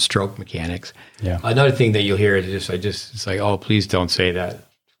 efficient stroke mechanics. Yeah. Another thing that you'll hear is it's like, oh, please don't say that.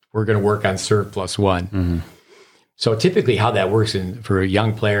 We're going to work on serve plus 1. Mm-hmm. So typically how that works for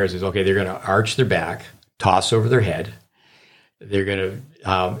young players is, okay, they're going to arch their back, toss over their head. They're going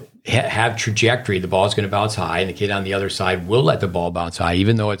to have trajectory. The ball's going to bounce high, and the kid on the other side will let the ball bounce high,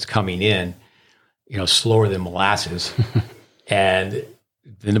 even though it's coming in, slower than molasses. And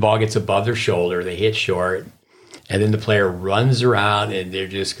then the ball gets above their shoulder, they hit short, and then the player runs around and they're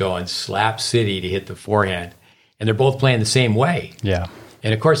just going slap city to hit the forehand. And they're both playing the same way. Yeah.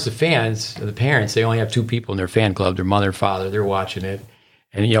 And of course the parents, they only have 2 people in their fan club, their mother, father, they're watching it.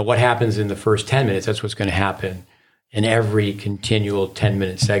 And what happens in the first 10 minutes, that's what's going to happen in every continual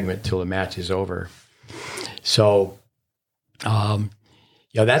 10-minute segment till the match is over. So,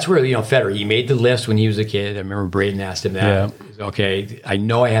 that's where, Federer, he made the list when he was a kid. I remember Braden asked him that. Yeah. Okay, I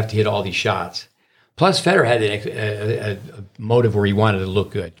know I have to hit all these shots. Plus, Federer had a motive where he wanted to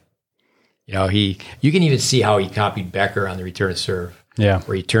look good. You can even see how he copied Becker on the return serve. Yeah.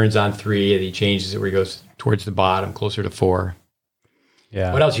 Where he turns on 3 and he changes it where he goes towards the bottom, closer to 4.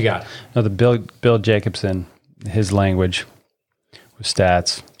 Yeah. What else you got? No, the Bill Jacobson, his language with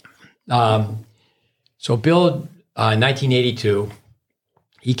stats. So Bill, 1982,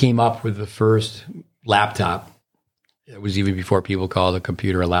 he came up with the first laptop. It was even before people called a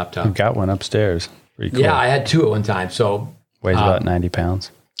computer a laptop. I've got one upstairs. Pretty cool. Yeah, I had two at one time. So weighs about 90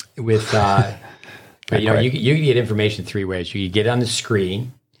 pounds. With, but, you could get information three ways. You could get it on the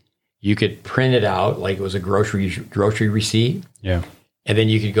screen. You could print it out like it was a grocery receipt. Yeah. And then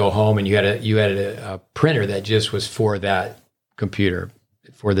you could go home and you had a printer that just was for that computer,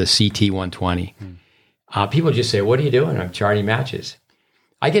 for the CT120. People just say, "What are you doing?" I'm charting matches.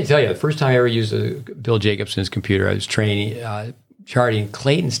 I can tell you, the first time I ever used Bill Jacobson's computer, I was charting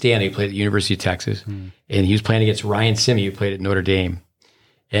Clayton Stanley, who played at the University of Texas, and he was playing against Ryan Simi, who played at Notre Dame.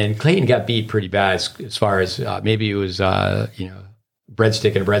 And Clayton got beat pretty bad as far as maybe it was,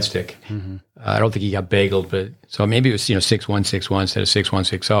 breadstick and a breadstick. I don't think he got bageled, but so maybe it was 6-1, 6-1 instead of 6-1,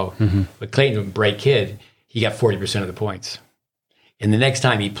 6-0. But Clayton was a bright kid. He got 40% of the points. And the next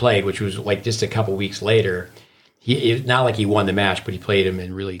time he played, which was like just a couple weeks later, it's not like he won the match, but he played him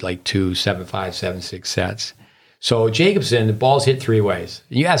in really like 2 7-5, 7-6 sets. So Jacobson, the ball's hit three ways.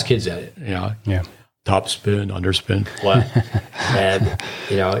 And you ask kids that, top spin, underspin, flat. And,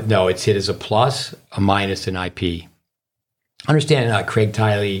 no, it's hit as a plus, a minus, an IP. Understand Craig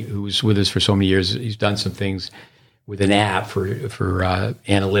Tiley, who was with us for so many years, he's done some things with an app for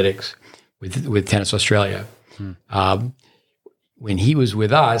analytics with Tennis Australia. When he was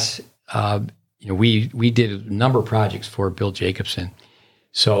with us, we did a number of projects for Bill Jacobson.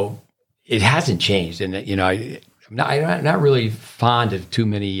 So it hasn't changed. And, I'm not really fond of too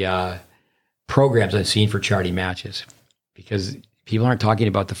many programs I've seen for charting matches because people aren't talking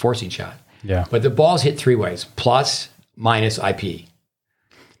about the forcing shot. Yeah. But the ball's hit three ways, plus, minus, IP.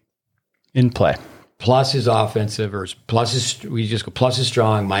 In play. Plus is offensive, or plus is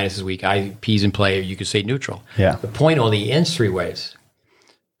strong, minus is weak, IP's in play, or you could say neutral. Yeah. The point only ends three ways.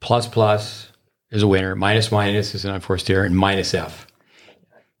 Plus is a winner, minus is an unforced error, and minus F.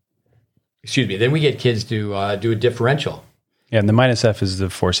 Excuse me. Then we get kids to do a differential. Yeah, and the minus F is the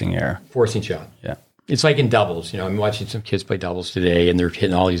forcing error. Forcing shot. Yeah. It's like in doubles. I'm watching some kids play doubles today, and they're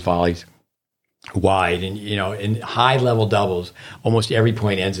hitting all these volleys wide. And, in high-level doubles, almost every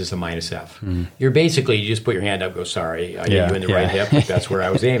point ends as a minus F. You just put your hand up, go, sorry, I hit you in the right hip. That's where I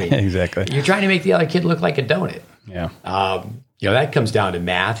was aiming. Exactly. You're trying to make the other kid look like a donut. Yeah. That comes down to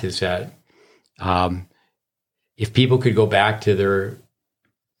math, is that if people could go back to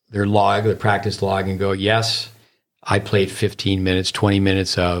their log, their practice log, and go, yes, I played 15 minutes, 20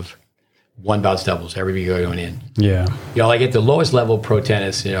 minutes of one bounce doubles, every week going in. Yeah. Like at the lowest level pro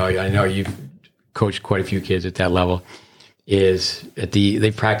tennis, I know you've coached quite a few kids at that level, is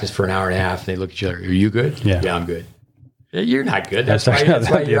they practice for an hour and a half and they look at each other. Are you good? Yeah. Yeah, I'm good. You're not good. That's why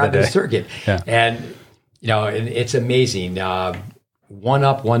you're on the circuit. Yeah. And, and it's amazing. One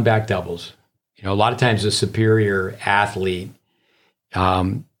up, one back doubles. A lot of times the superior athlete,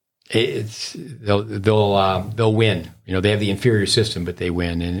 they'll win. They have the inferior system, but they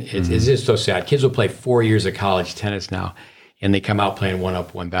win, and it's just so sad. Kids will play 4 years of college tennis now, and they come out playing one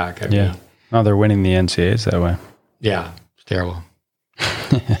up, one back. I mean, no, they're winning the NCAAs that way. Yeah, it's terrible.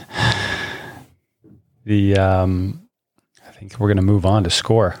 I think we're going to move on to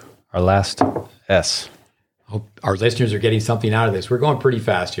score, our last S. Hope our listeners are getting something out of this. We're going pretty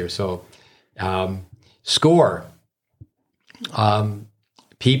fast here, so score.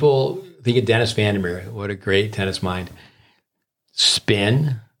 People think of Dennis Vandermeer. What a great tennis mind.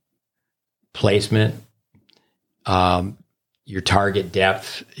 Spin, placement, your target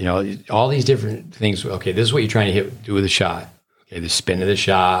depth, all these different things. Okay, this is what you're trying to do with a shot. Okay, the spin of the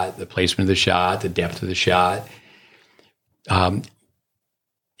shot, the placement of the shot, the depth of the shot. And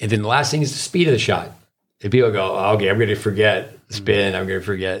then the last thing is the speed of the shot. And people go, okay, I'm going to forget spin, I'm going to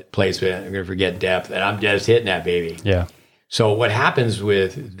forget placement, I'm going to forget depth, and I'm just hitting that baby. Yeah. So what happens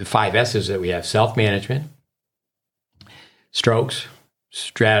with the 5 S's that we have: self-management, strokes,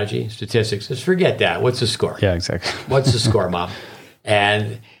 strategy, statistics. Let's forget that. What's the score? Yeah, exactly. What's the score, Mom?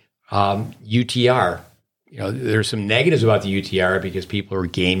 And UTR. There's some negatives about the UTR because people are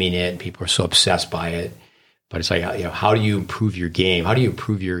gaming it and people are so obsessed by it. But it's like, how do you improve your game? How do you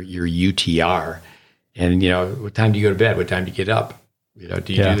improve your UTR? And, what time do you go to bed? What time do you get up? Do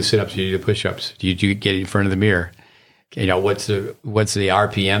you do the sit-ups? Do you do the push-ups? Do you get in front of the mirror? What's the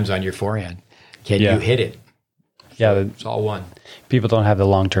RPMs on your forehand? Can you hit it? Yeah. It's all one. People don't have the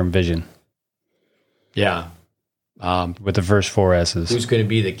long-term vision. Yeah. With the first 4 S's. Who's going to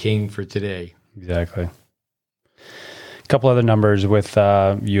be the king for today? Exactly. A couple other numbers with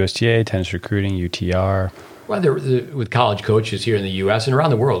USTA, tennis recruiting, UTR. Well, with college coaches here in the U.S. and around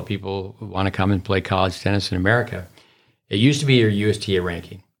the world, people want to come and play college tennis in America. It used to be your USTA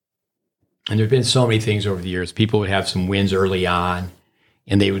ranking. And there've been so many things over the years. People would have some wins early on,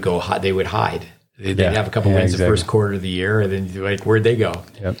 and they would hide. They'd have a couple wins the first quarter of the year, and then like, where'd they go?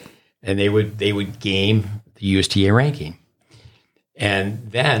 Yep. And they would game the USTA ranking. And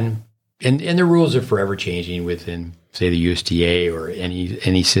then, and the rules are forever changing within, say, the USTA or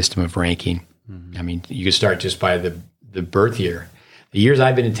any system of ranking. Mm-hmm. I mean, you can start just by the birth year. The years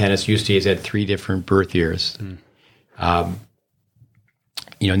I've been in tennis, USTA has had 3 different birth years. Mm.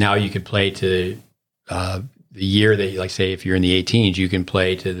 Now you could play to the year that, like, say, if you're in the 18s, you can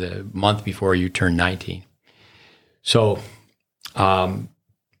play to the month before you turn 19. So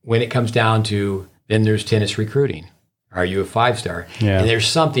when it comes down to, then there's tennis recruiting. Are you a 5-star? Yeah. And there's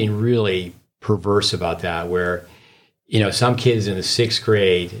something really perverse about that where, some kids in the 6th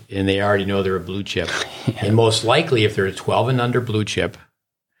grade and they already know they're a blue chip. Yeah. And most likely if they're a 12 and under blue chip,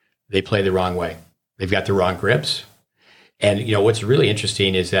 they play the wrong way. They've got the wrong grips. And, what's really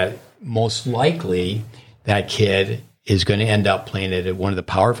interesting is that most likely that kid is going to end up playing at one of the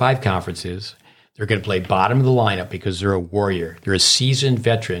Power 5 conferences. They're going to play bottom of the lineup because they're a warrior. They're a seasoned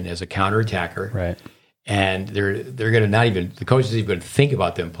veteran as a counterattacker. Right. And they're going to not even, the coaches even think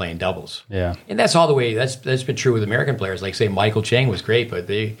about them playing doubles. Yeah. And that's all the way, that's been true with American players. Like, say, Michael Chang was great, but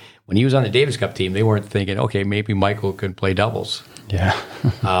when he was on the Davis Cup team, they weren't thinking, okay, maybe Michael could play doubles. Yeah.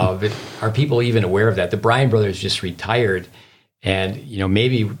 But are people even aware of that? The Bryan brothers just retired. And,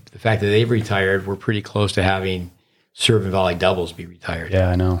 maybe the fact that they've retired, we're pretty close to having serve and volley doubles be retired. Yeah,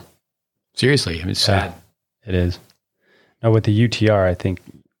 I know. Seriously, I mean, it's sad. It is. Now, with the UTR, I think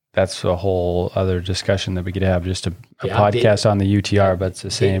that's a whole other discussion that we could have, just a podcast on the UTR, but it's the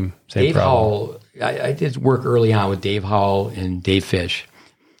same Dave problem. Howell, I did work early on with Dave Howell and Dave Fish.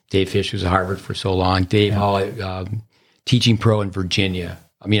 Dave Fish was at Harvard for so long. Dave Howell, teaching pro in Virginia.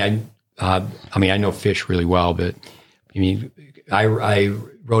 I know Fish really well, but I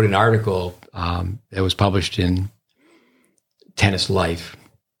wrote an article that was published in Tennis Life.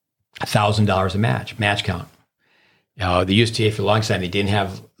 $1,000 a match count. The USTA for a long time, they didn't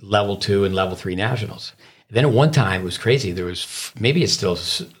have level 2 and level 3 nationals. And then at one time, it was crazy. There was, maybe it's still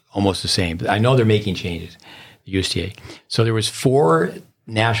almost the same, but I know they're making changes, the USTA. So there was 4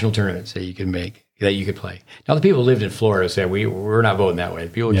 national tournaments that you could make, that you could play. Now, the people who lived in Florida said, we're not voting that way.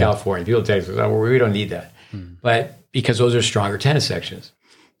 People in California, people in Texas, we don't need that. But because those are stronger tennis sections.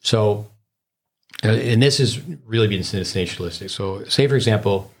 So, and this has really been sensationalistic. So say, for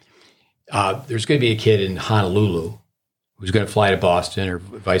example, there's going to be a kid in Honolulu who's going to fly to Boston, or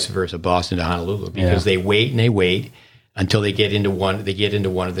vice versa, Boston to Honolulu, because they wait until they get into one of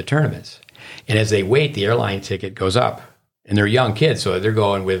the tournaments. And as they wait, the airline ticket goes up. And they're young kids, so they're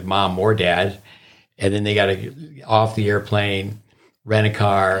going with mom or dad. And then they got to get off the airplane, rent a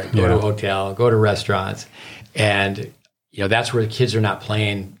car, go to a hotel, go to restaurants. And, that's where the kids are not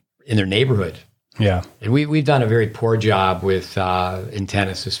playing in their neighborhood. Yeah. And we've done a very poor job with in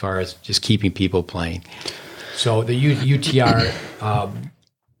tennis as far as just keeping people playing. So the UTR,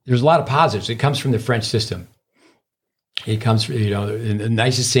 there's a lot of positives. It comes from the French system. It comes from, the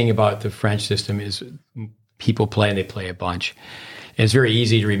nicest thing about the French system is people play, and they play a bunch. And it's very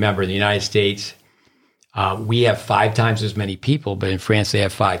easy to remember. In the United States, we have 5 times as many people, but in France, they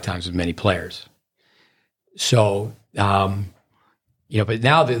have 5 times as many players. So, but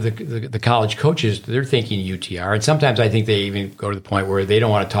now the college coaches, they're thinking UTR. And sometimes I think they even go to the point where they don't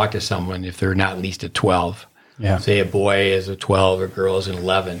want to talk to someone if they're not at least a 12. Yeah. Say a boy is a 12 or girl is an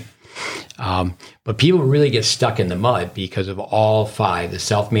 11. But people really get stuck in the mud because of all 5. The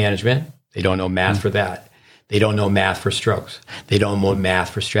self-management, they don't know math for that. They don't know math for strokes. They don't know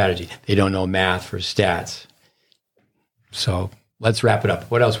math for strategy. They don't know math for stats. So let's wrap it up.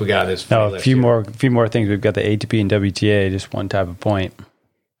 What else we got on this? No, a few more things. We've got the ATP and WTA, just one type of point.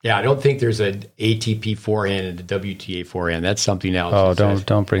 Yeah, I don't think there's an ATP forehand and a WTA forehand. That's something else. Oh,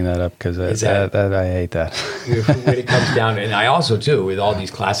 don't bring that up, because that I hate that. When it comes down to, and I also too, with all these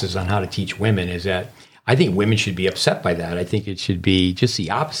classes on how to teach women, is that I think women should be upset by that. I think it should be just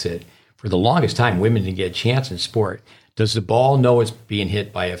the opposite. For the longest time, women didn't get a chance in sport. Does the ball know it's being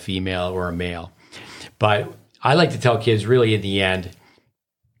hit by a female or a male? But I like to tell kids, really, in the end,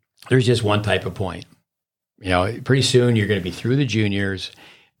 there's just one type of point. Pretty soon you're going to be through the juniors,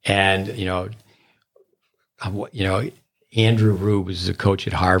 and Andrew Rube was a coach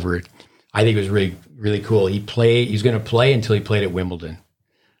at Harvard. I think it was really, really cool. He's going to play until he played at Wimbledon.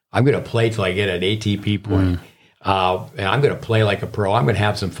 I'm going to play till I get an ATP point. And I'm going to play like a pro. I'm going to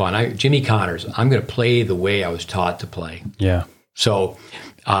have some fun. Jimmy Connors, I'm going to play the way I was taught to play. Yeah. So,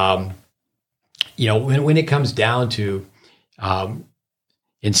 when it comes down to,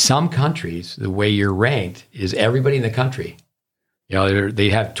 in some countries, the way you're ranked is everybody in the country. They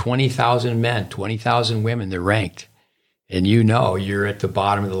have 20,000 men, 20,000 women. They're ranked, and you're at the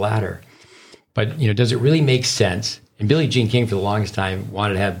bottom of the ladder. But does it really make sense? And Billie Jean King, for the longest time,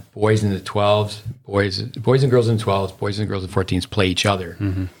 wanted to have boys in the 12s, boys and girls in the 12s, boys and girls in the 14s play each other.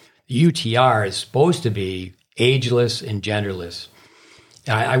 Mm-hmm. The UTR is supposed to be ageless and genderless.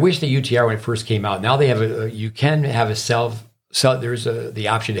 I wish the UTR, when it first came out, now they have there's the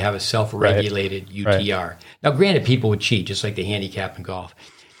option to have a self-regulated UTR. Right. Now, granted, people would cheat, just like the handicap in golf.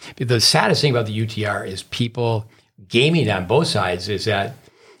 But the saddest thing about the UTR is people gaming on both sides is that,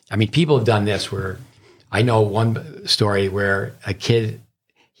 people have done this where I know one story where a kid,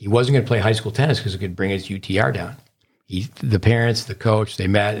 he wasn't going to play high school tennis because it could bring his UTR down. The parents, the coach, they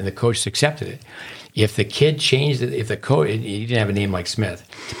met, and the coach accepted it. If the kid changed it, if the coach, he didn't have a name like Smith,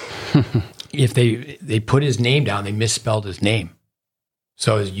 if they put his name down, they misspelled his name.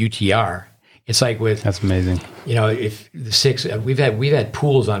 So his UTR. It's like that's amazing. If the six, we've had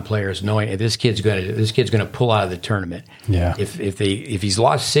pools on players knowing if this kid's gonna pull out of the tournament. Yeah. If he's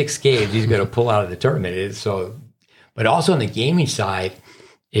lost 6 games, he's gonna pull out of the tournament. But also on the gaming side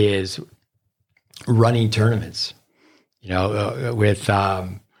is running tournaments. There's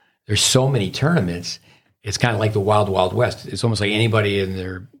so many tournaments. It's kind of like the Wild Wild West. It's almost like anybody and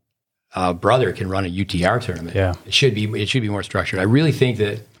their brother can run a UTR tournament. Yeah. It should be more structured. I really think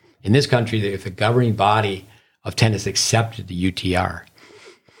that in this country, that if the governing body of tennis accepted the UTR,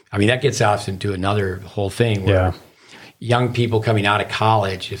 that gets us into another whole thing where young people coming out of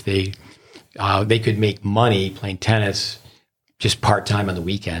college, if they could make money playing tennis just part-time on the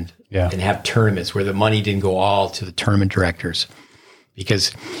weekend and have tournaments where the money didn't go all to the tournament directors.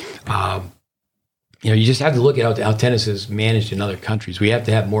 Because, you just have to look at how tennis is managed in other countries. We have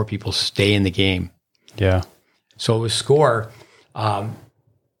to have more people stay in the game. Yeah. So with SCORE,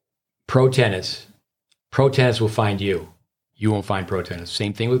 pro tennis will find you. You won't find pro tennis.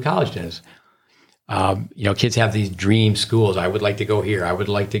 Same thing with college tennis. Kids have these dream schools. I would like to go here. I would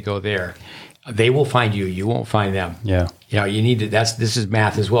like to go there. They will find you. You won't find them. Yeah. You need to. This is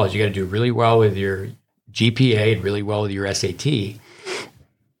math as well. You got to do really well with your GPA and really well with your SAT.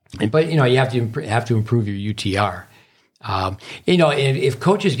 But you have to improve your UTR. If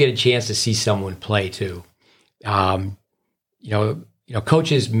coaches get a chance to see someone play too,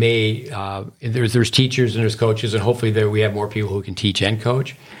 coaches may there's teachers and there's coaches, and hopefully we have more people who can teach and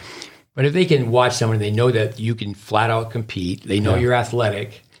coach. But if they can watch someone, they know that you can flat out compete. They know you're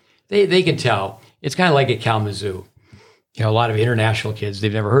athletic. They can tell. It's kind of like at Kalamazoo. A lot of international kids,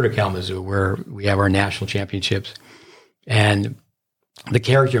 they've never heard of Kalamazoo, where we have our national championships, and the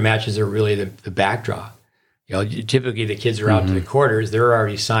character matches are really the backdrop. Typically the kids are out to the quarters. They're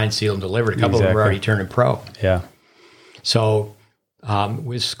already signed, sealed, and delivered. A couple of them are already turning pro. Yeah. So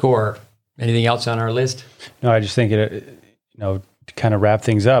with SCORE, anything else on our list? No, I just think to kind of wrap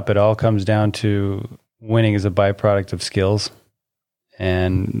things up, it all comes down to winning is a byproduct of skills.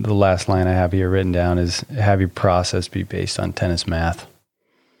 And the last line I have here written down is have your process be based on tennis math.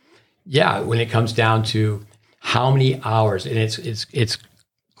 Yeah, when it comes down to how many hours, and it's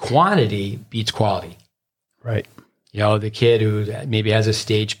quantity beats quality. Right. The kid who maybe has a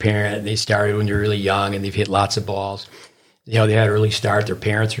stage parent, and they started when they're really young and they've hit lots of balls. They had an early start. Their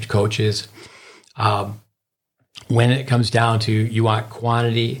parents are coaches. When it comes down to you want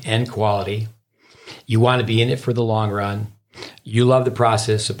quantity and quality, you want to be in it for the long run. You love the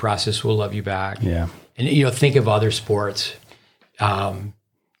process will love you back. Yeah. And, think of other sports.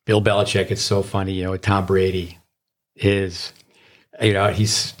 Bill Belichick, it's so funny, Tom Brady is,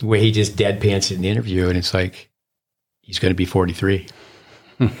 he's the way he just deadpans in an interview, and it's like, he's going to be 43.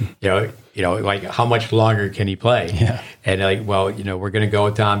 Like how much longer can he play? Yeah. And like, well, we're going to go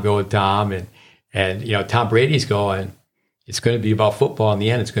with Tom. And Tom Brady's going, it's going to be about football in the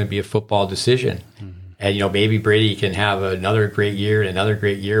end. It's going to be a football decision. Mm-hmm. And, maybe Brady can have another great year,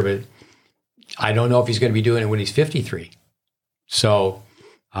 but I don't know if he's going to be doing it when he's 53. So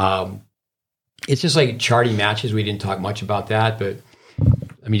it's just like charting matches. We didn't talk much about that, but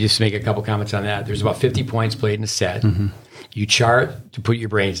let me just make a couple comments on that. There's about 50 points played in a set. Mm-hmm. You chart to put your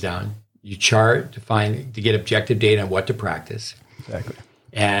brains down. You chart to get objective data on what to practice. Exactly.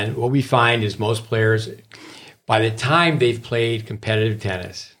 And what we find is most players, by the time they've played competitive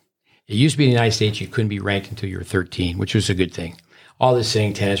tennis, it used to be in the United States, you couldn't be ranked until you were 13, which was a good thing. All this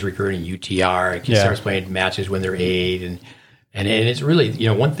saying tennis recruiting, UTR, and kids start playing matches when they're 8. And it's really,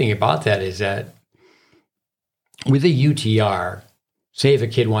 one thing about that is that with a UTR, say if a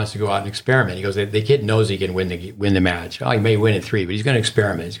kid wants to go out and experiment, he goes, the kid knows he can win the match. Oh, he may win in 3, but he's going to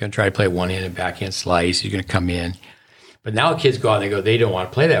experiment. He's going to try to play one-hand and backhand slice. He's going to come in. But now kids go out and they don't want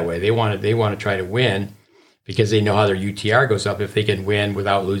to play that way. They want to try to win, because they know how their UTR goes up if they can win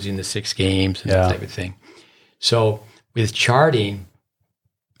without losing the 6 games and that type of thing. So with charting,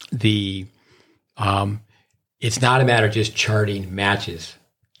 it's not a matter of just charting matches.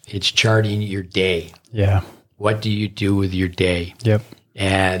 It's charting your day. Yeah. What do you do with your day? Yep.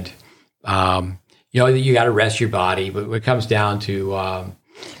 And, you got to rest your body. But what it comes down to,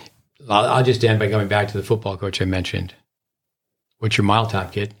 I'll just end by going back to the football coach I mentioned. What's your mile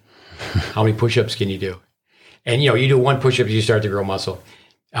time, kid? How many push-ups can you do? And, you do 1 push-up, you start to grow muscle.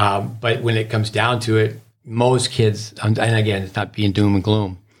 But when it comes down to it, most kids, and again, it's not being doom and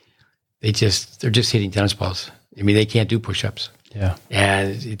gloom, they're just hitting tennis balls. I mean, they can't do push-ups. Yeah.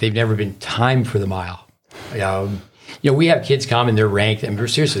 And they've never been timed for the mile. We have kids come and they're ranked, and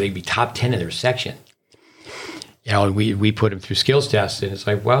seriously, they'd be top 10 in their section. And we put them through skills tests, and it's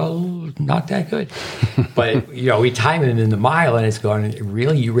like, well, not that good. But, we time them in the mile, and it's going,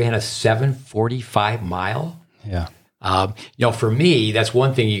 really? You ran a 7:45 mile? Yeah. For me, that's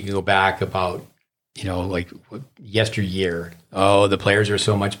one thing you can go back about, like yesteryear. Oh, the players are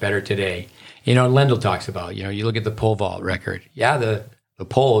so much better today. Lendl talks about, you look at the pole vault record. Yeah, the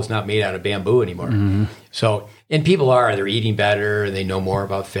pole is not made out of bamboo anymore. Mm-hmm. So, and people they're eating better, and they know more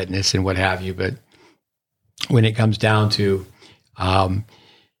about fitness and what have you. But when it comes down to, what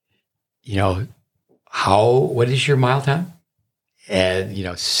is your mile time?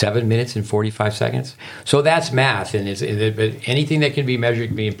 And, 7 minutes and 45 seconds. So that's math. And but anything that can be measured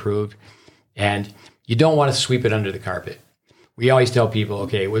can be improved. And you don't want to sweep it under the carpet. We always tell people,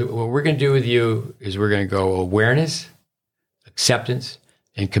 okay, what we're going to do with you is we're going to go awareness, acceptance,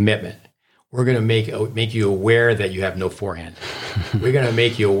 and commitment. We're going to make you aware that you have no forehand. We're going to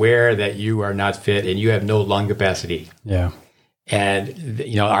make you aware that you are not fit and you have no lung capacity. Yeah. And,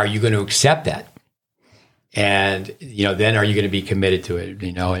 are you going to accept that? And, then are you going to be committed to it?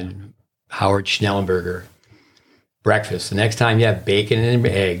 And Howard Schnellenberger, breakfast. The next time you have bacon and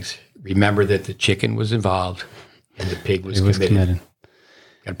eggs, remember that the chicken was involved and the pig was committed.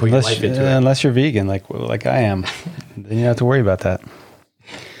 Got to put your life into it. Unless you're vegan, like I am, then you don't have to worry about that.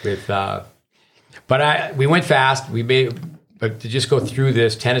 We went fast. But to just go through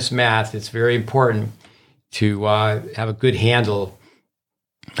this tennis math, it's very important to have a good handle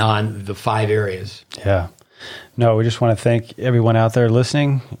on the 5 areas. Yeah. No, we just want to thank everyone out there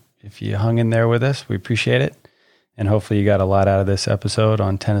listening. If you hung in there with us, we appreciate it. And hopefully you got a lot out of this episode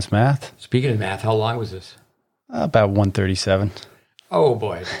on tennis math. Speaking of math, how long was this? About 137. Oh,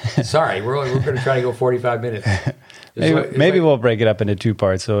 boy. Sorry. We're going to try to go 45 minutes. Maybe we'll break it up into 2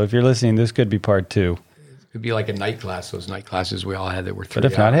 parts. So if you're listening, this could be part 2. It could be like a night class, those night classes we all had that were 3 hours.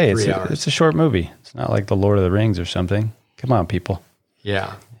 But if not, hey, it's a short movie. It's not like The Lord of the Rings or something. Come on, people.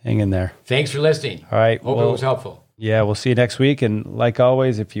 Yeah. Hang in there. Thanks for listening. All right. Hope it was helpful. Yeah, we'll see you next week. And like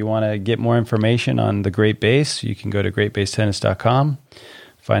always, if you want to get more information on the Great Base, you can go to greatbasetennis.com.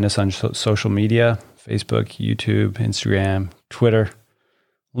 Find us on social media, Facebook, YouTube, Instagram, Twitter,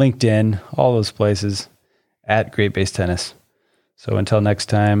 LinkedIn, all those places at Great Base Tennis. So until next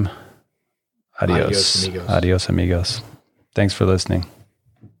time, adios. Adios, amigos. Adios, amigos. Thanks for listening.